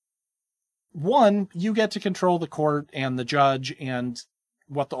 you get to control the court and the judge and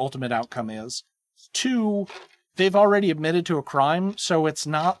what the ultimate outcome is. 2, they've already admitted to a crime, so it's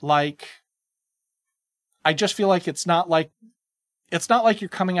not like... I just feel like it's not like you're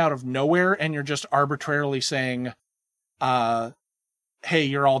coming out of nowhere and you're just arbitrarily saying, hey,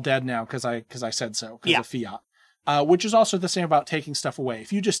 you're all dead now because I said so, because of fiat. Which is also the same about taking stuff away.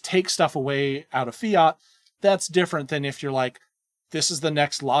 If you just take stuff away out of fiat, that's different than if you're like, this is the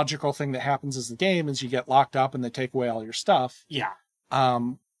next logical thing that happens as the game is you get locked up and they take away all your stuff. Yeah.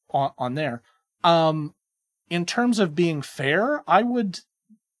 On there. In terms of being fair, I would,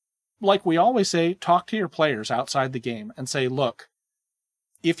 like we always say, talk to your players outside the game and say, look,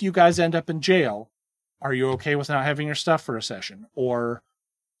 if you guys end up in jail, are you okay with not having your stuff for a session? Or,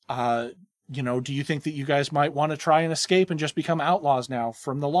 do you think that you guys might want to try and escape and just become outlaws now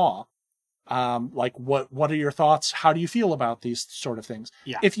from the law? What are your thoughts? How do you feel about these sort of things?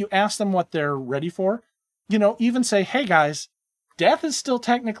 Yeah. If you ask them what they're ready for, even say, hey guys, death is still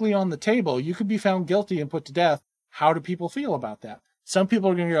technically on the table. You could be found guilty and put to death. How do people feel about that? Some people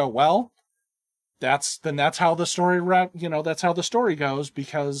are going to go, well, that's how the story, that's how the story goes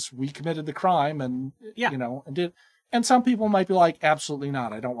because we committed the crime and, and some people might be like, absolutely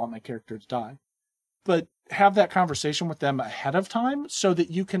not. I don't want my character to die. But have that conversation with them ahead of time so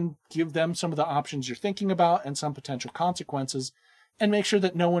that you can give them some of the options you're thinking about and some potential consequences and make sure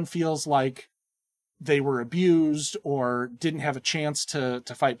that no one feels like they were abused or didn't have a chance to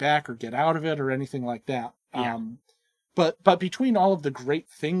fight back or get out of it or anything like that. Yeah. But between all of the great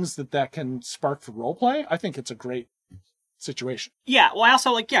things that can spark for roleplay, I think it's a great situation. Yeah, well, I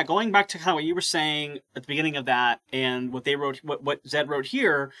also going back to kind of what you were saying at the beginning of that and what they wrote, what Zed wrote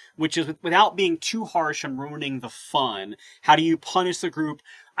here, which is without being too harsh and ruining the fun, how do you punish the group?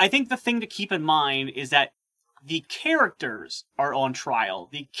 I think the thing to keep in mind is that the characters are on trial.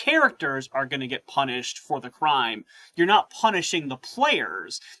 The characters are going to get punished for the crime. You're not punishing the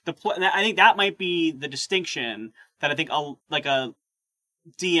players. I think that might be the distinction that I think a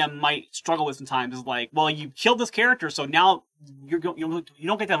DM might struggle with sometimes is like, well, you killed this character, so now you don't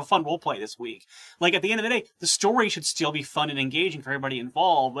get to have a fun role play this week. Like at the end of the day, the story should still be fun and engaging for everybody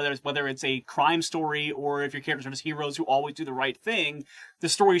involved, whether it's a crime story or if your characters are just heroes who always do the right thing, the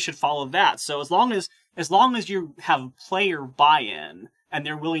story should follow that. So as long as you have player buy-in and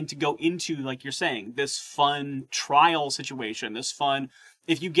they're willing to go into, like you're saying, this fun trial situation,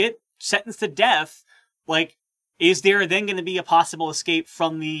 if you get sentenced to death, like, is there then going to be a possible escape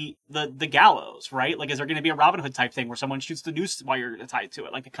from the gallows, right? Like, is there going to be a Robin Hood type thing where someone shoots the noose while you're tied to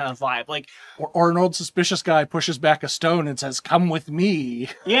it? Like, the kind of vibe. Like, or an old suspicious guy pushes back a stone and says, come with me.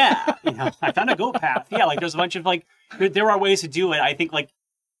 Yeah. I found a goat path. Yeah, like, there's a bunch of, like, there are ways to do it. I think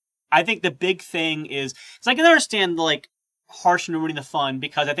the big thing is, I can understand, like, harsh and ruining the fun,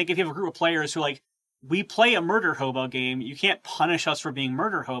 because I think if you have a group of players who, like, we play a murder hobo game, you can't punish us for being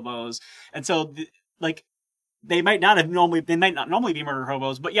murder hobos. And so, they might not normally be murder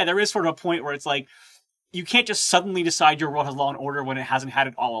hobos, but yeah, there is sort of a point where it's like, you can't just suddenly decide your world has law and order when it hasn't had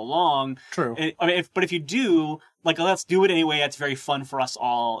it all along. True. But if you do, like, let's do it anyway, that's very fun for us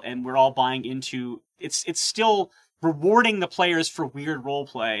all, and we're all buying into, it's still rewarding the players for weird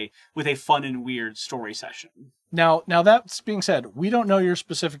roleplay with a fun and weird story session. Now that's being said, we don't know your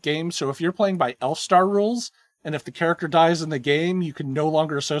specific game, so if you're playing by Elfstar rules, and if the character dies in the game, you can no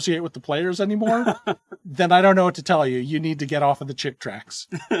longer associate with the players anymore, then I don't know what to tell you. You need to get off of the chick tracks.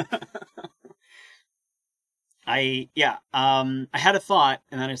 I had a thought,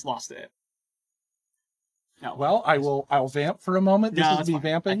 and then I just lost it. No. Well, I'll vamp for a moment. This is me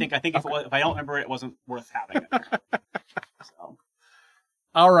vamping. I think okay. If I don't remember it wasn't worth having it. So.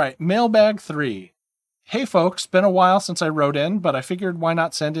 All right. Mailbag 3. Hey folks, been a while since I wrote in, but I figured why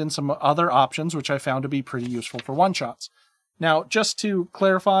not send in some other options which I found to be pretty useful for one-shots. Now, just to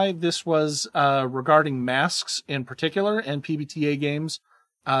clarify, this was regarding masks in particular and PBTA games,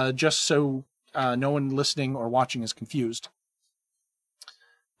 just so no one listening or watching is confused.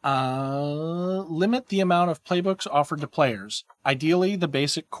 Limit the amount of playbooks offered to players. Ideally, the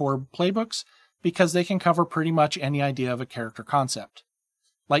basic core playbooks, because they can cover pretty much any idea of a character concept.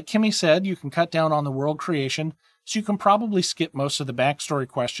 Like Kimmy said, you can cut down on the world creation, so you can probably skip most of the backstory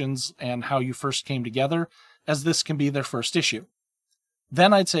questions and how you first came together, as this can be their first issue.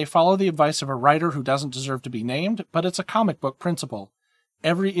 Then I'd say follow the advice of a writer who doesn't deserve to be named, but it's a comic book principle.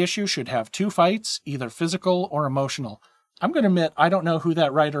 Every issue should have 2 fights, either physical or emotional. I'm going to admit I don't know who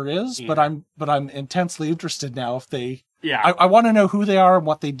that writer is, but I'm intensely interested now if they. Yeah, I want to know who they are and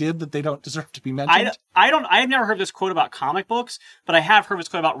what they did that they don't deserve to be mentioned. I've never heard this quote about comic books, but I have heard this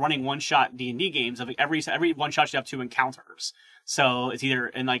quote about running one-shot D&D games. Of every one-shot should have 2 encounters. So it's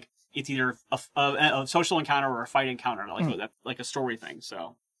either a social encounter or a fight encounter, like a story thing.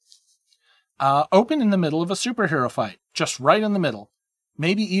 So open in the middle of a superhero fight, just right in the middle.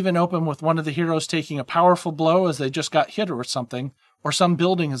 Maybe even open with one of the heroes taking a powerful blow as they just got hit or something, or some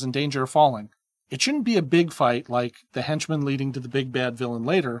building is in danger of falling. It shouldn't be a big fight like the henchman leading to the big bad villain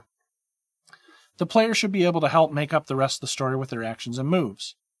later. The player should be able to help make up the rest of the story with their actions and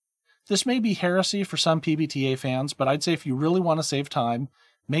moves. This may be heresy for some PBTA fans, but I'd say if you really want to save time,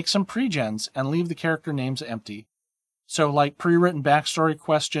 make some pre-gens and leave the character names empty. So like pre-written backstory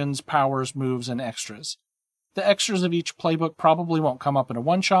questions, powers, moves, and extras. The extras of each playbook probably won't come up in a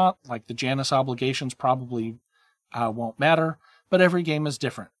one-shot, like the Janus obligations probably won't matter, but every game is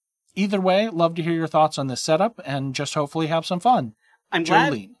different. Either way, love to hear your thoughts on this setup and just hopefully have some fun. I'm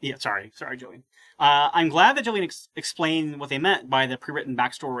glad. Jolene. Yeah, sorry, Jolene. I'm glad that Jolene explained what they meant by the pre-written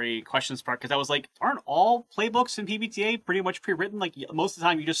backstory questions part, because I was like, aren't all playbooks in PBTA pretty much pre-written? Like most of the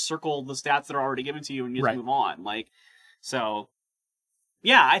time, you just circle the stats that are already given to you and you just move on. So.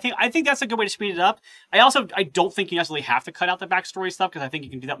 Yeah, I think that's a good way to speed it up. I don't think you necessarily have to cut out the backstory stuff, because I think you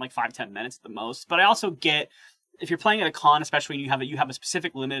can do that in like 5-10 minutes at the most. But I also get, if you're playing at a con, especially when you have a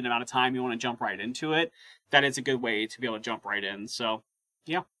specific limited amount of time, you want to jump right into it, that is a good way to be able to jump right in. So,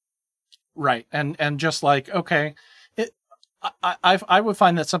 yeah. Right. And just like, okay, I would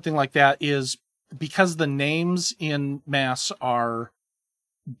find that something like that is, because the names in Mass are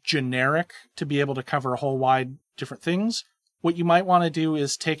generic to be able to cover a whole wide different things, what you might want to do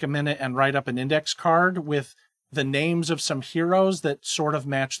is take a minute and write up an index card with the names of some heroes that sort of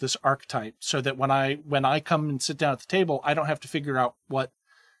match this archetype, so that when I come and sit down at the table, I don't have to figure out what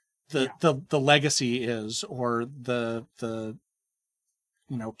the legacy is, or the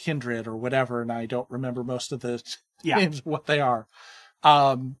kindred or whatever, and I don't remember most of the names of what they are.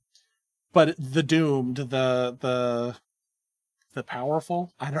 But the doomed, the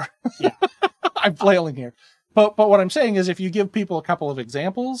powerful, I don't. Yeah. I'm flailing here. But what I'm saying is, if you give people a couple of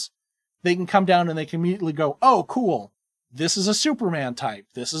examples, they can come down and they can immediately go, oh, cool, this is a Superman type,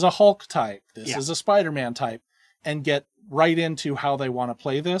 this is a Hulk type, this is a Spider-Man type, and get right into how they want to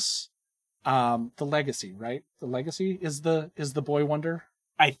play this. The Legacy, right? The Legacy is the Boy Wonder?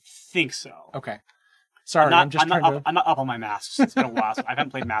 I think so. Okay. Sorry, I'm not up on my masks. It's been a while. I haven't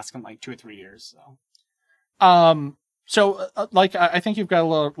played Mask in like 2 or 3 years. So. I think you've got a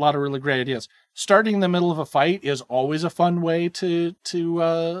lot of really great ideas. Starting in the middle of a fight is always a fun way to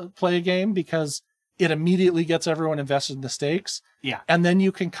play a game, because it immediately gets everyone invested in the stakes. Yeah. And then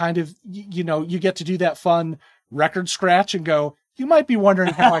you can kind of, you get to do that fun record scratch and go, you might be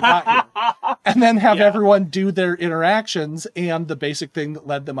wondering how I got here. And then have everyone do their interactions and the basic thing that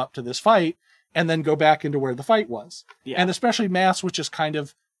led them up to this fight, and then go back into where the fight was. Yeah. And especially Mass, which is kind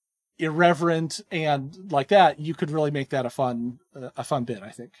of irreverent and like that, you could really make that a fun bit, I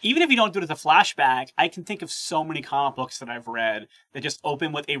think. Even if you don't do it as a flashback, I can think of so many comic books that I've read that just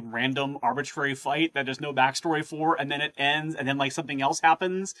open with a random arbitrary fight that there's no backstory for, and then it ends, and then like something else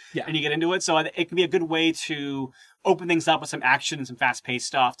happens, and you get into it. So it can be a good way to open things up with some action and some fast-paced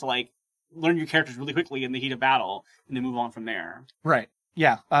stuff to like learn your characters really quickly in the heat of battle, and then move on from there. Right.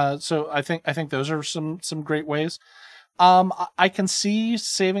 Yeah. So I think those are some great ways. I can see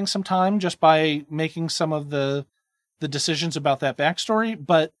saving some time just by making some of the decisions about that backstory,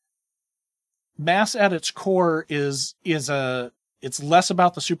 but Mass at its core it's less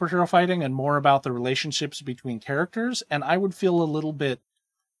about the superhero fighting and more about the relationships between characters. And I would feel a little bit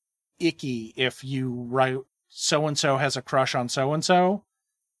icky if you write so-and-so has a crush on so-and-so.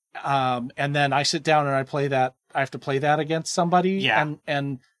 And then I sit down and I have to play that against somebody. Yeah.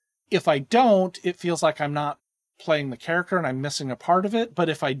 And if I don't, it feels like I'm not playing the character and I'm missing a part of it, but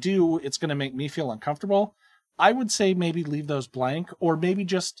if I do, it's going to make me feel uncomfortable. I would say maybe leave those blank, or maybe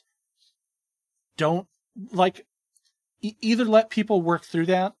just don't, like, either let people work through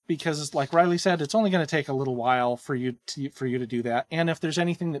that, because like Riley said, it's only going to take a little while for you to do that. And if there's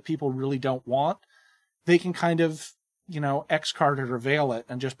anything that people really don't want, they can kind of, X card it or veil it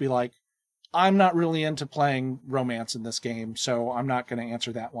and just be like, I'm not really into playing romance in this game, so I'm not going to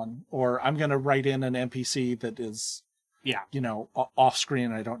answer that one. Or I'm going to write in an NPC that is, off screen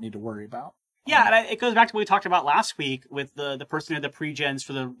and I don't need to worry about. Yeah, and it goes back to what we talked about last week with the person who had the pre-gens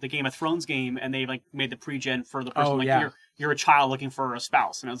for the Game of Thrones game, and they like made the pre-gen for the person you're a child looking for a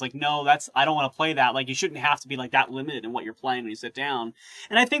spouse. And I was like, no, I don't want to play that. Like, you shouldn't have to be like that limited in what you're playing when you sit down.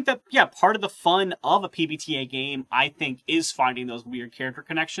 And I think that, part of the fun of a PBTA game, I think, is finding those weird character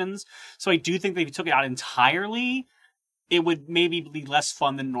connections. So I do think that if you took it out entirely, it would maybe be less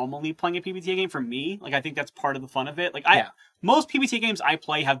fun than normally playing a PBTA game for me. Like, I think that's part of the fun of it. Like, most PBTA games I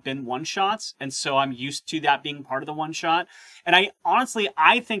play have been one-shots, and so I'm used to that being part of the one-shot. And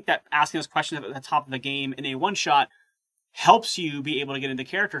I think that asking those questions at the top of the game in a one-shot helps you be able to get into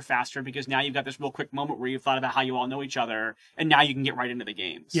character faster, because now you've got this real quick moment where you've thought about how you all know each other, and now you can get right into the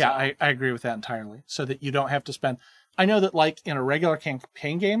game. So. Yeah, I agree with that entirely. So that you don't have to spend... I know that, like, in a regular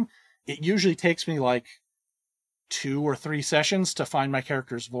campaign game, it usually takes me, like, 2 or 3 sessions to find my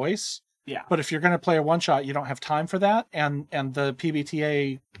character's voice. Yeah. But if you're going to play a one-shot, you don't have time for that. And the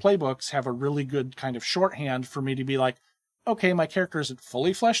PBTA playbooks have a really good kind of shorthand for me to be like, okay, my character isn't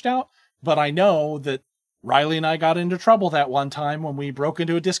fully fleshed out, but I know that Riley and I got into trouble that one time when we broke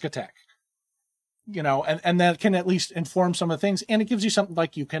into a discotheque. And that can at least inform some of the things. And it gives you something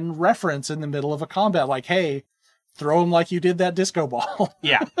like you can reference in the middle of a combat, like, hey, throw him like you did that disco ball.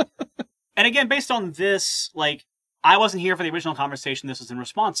 Yeah. And again, based on this, like, I wasn't here for the original conversation this was in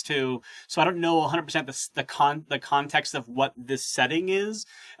response to, so I don't know 100% the context of what this setting is.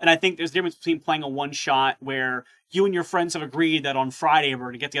 And I think there's a difference between playing a one-shot where you and your friends have agreed that on Friday we're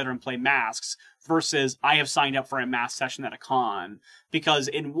going to get together and play masks, versus I have signed up for a mask session at a con. Because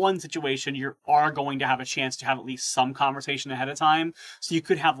in one situation, you are going to have a chance to have at least some conversation ahead of time. So you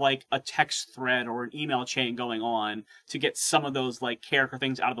could have like a text thread or an email chain going on to get some of those like character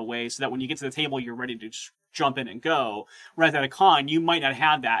things out of the way, so that when you get to the table, you're ready to just jump in and go. Whereas at a con, you might not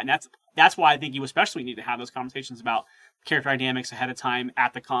have that. And that's why I think you especially need to have those conversations about character dynamics ahead of time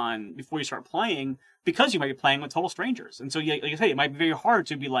at the con before you start playing, because you might be playing with total strangers. And so, like I say, it might be very hard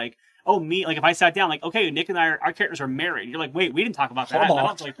to be like, oh, me, like if I sat down, like, okay, Nick and I, our characters are married. You're like, wait, we didn't talk about that. I'm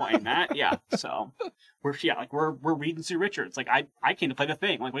not really playing that. Yeah. So we're reading Sue Richards. Like I came to play the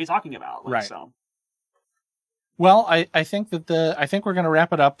thing. Like, what are you talking about? Like, right. So. Well, I think that we're going to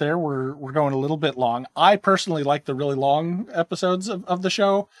wrap it up there. We're going a little bit long. I personally like the really long episodes of the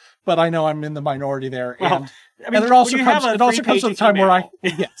show, but I know I'm in the minority there. Well, and it also comes from a time where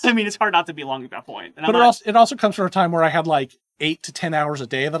yes. I mean, it's hard not to be long at that point. And it also comes from a time where I had like 8 to 10 hours a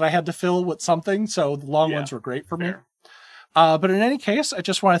day that I had to fill with something. So the long ones were great for me. But in any case, I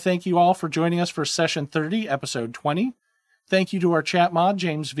just want to thank you all for joining us for session 30, episode 20. Thank you to our chat mod,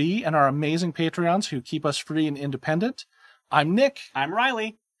 James V, and our amazing Patreons who keep us free and independent. I'm Nick. I'm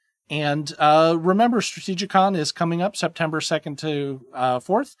Riley. And remember, Strategicon is coming up September 2nd to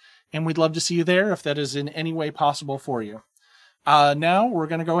 4th, and we'd love to see you there if that is in any way possible for you. Now we're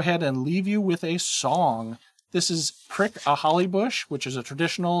going to go ahead and leave you with a song. This is Prick a Holly Bush, which is a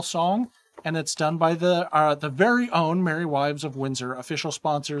traditional song, and it's done by the very own Merry Wives of Windsor, official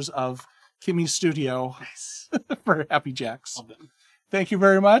sponsors of Kimmy's Studio. Nice. For Happy Jacks. Thank you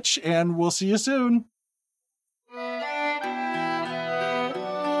very much, and we'll see you soon.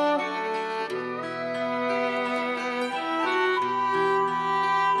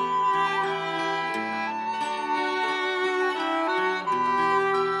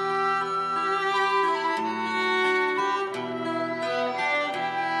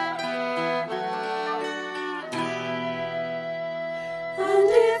 And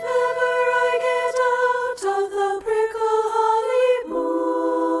if ever I get out of the prickle holly bush,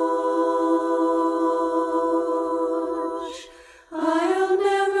 I'll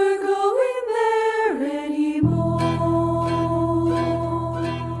never go in there anymore.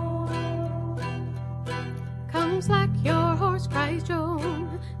 Come slack your horse, cries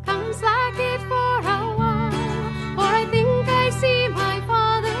Joan. Come slack it for a while. For I think I see my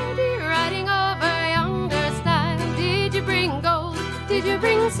father dear riding over yonder stile. Did you bring gold? Did you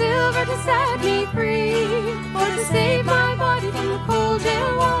bring silver to set me free? Or to save my body from the cold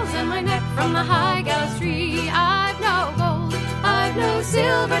jail walls and my neck from the high gallows tree? I've no gold, I've no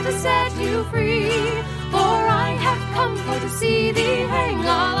silver to set you free. For I have come for to see thee hang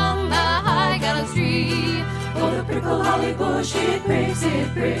along the high gallows tree. For the prickle holly bush, it breaks,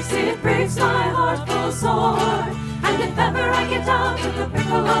 it breaks, it breaks my heart full sore. And if ever I get out of the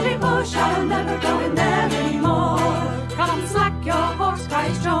prickle holly bush, I'll never go in there anymore. Come slack your horse,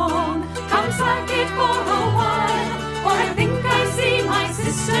 cries Joan, come slack it for a while, for I think I see my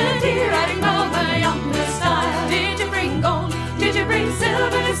sister dear riding over yonder stile. Did you bring gold? Did you bring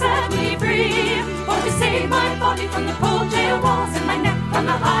silver to set me free? Or to save my body from the cold jail walls and my neck from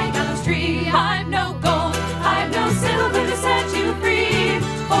the high gallows tree? I've no gold, I've no silver to set you free,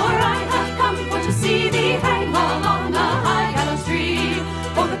 for I have come for to see thee hang along the high gallows tree.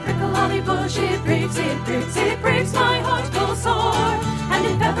 For the prickle holly bush, it breaks, it breaks, it breaks my heart full sore. And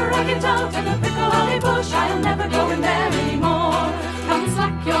if ever I get out of the prickle holly bush, I'll never go in there anymore. Come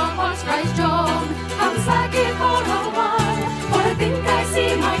slack your horse, cries Joan, come slack it for a while, for I think I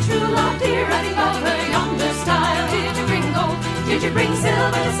see my true love dear riding over yonder stile. Did you bring gold? Did you bring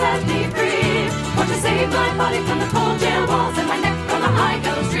silver to set me free, or to save my body from the cold jail walls and my neck from the high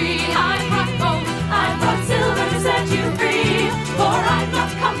gallows tree? I brought gold, I brought silver to set you free, for I've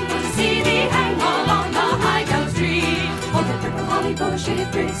not come to see thee hang along the high gallows tree. Oh, the prickle holly bush, it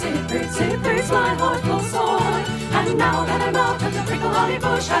breaks, it breaks, it breaks my heart full sore. And now that I'm out of the prickle holly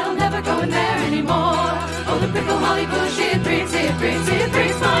bush, I'll never go in there anymore. Oh, the prickle holly bush, it breaks, it breaks, it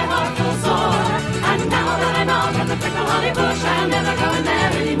breaks my heart full sore. And now that I'm out of the prickle holly bush, I'll never go in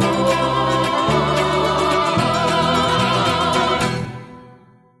there anymore.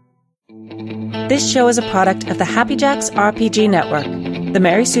 This show is a product of the Happy Jacks RPG Network. The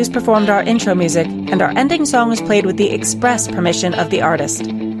Mary Sue's performed our intro music, and our ending song was played with the express permission of the artist.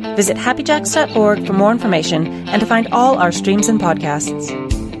 Visit happyjacks.org for more information and to find all our streams and podcasts.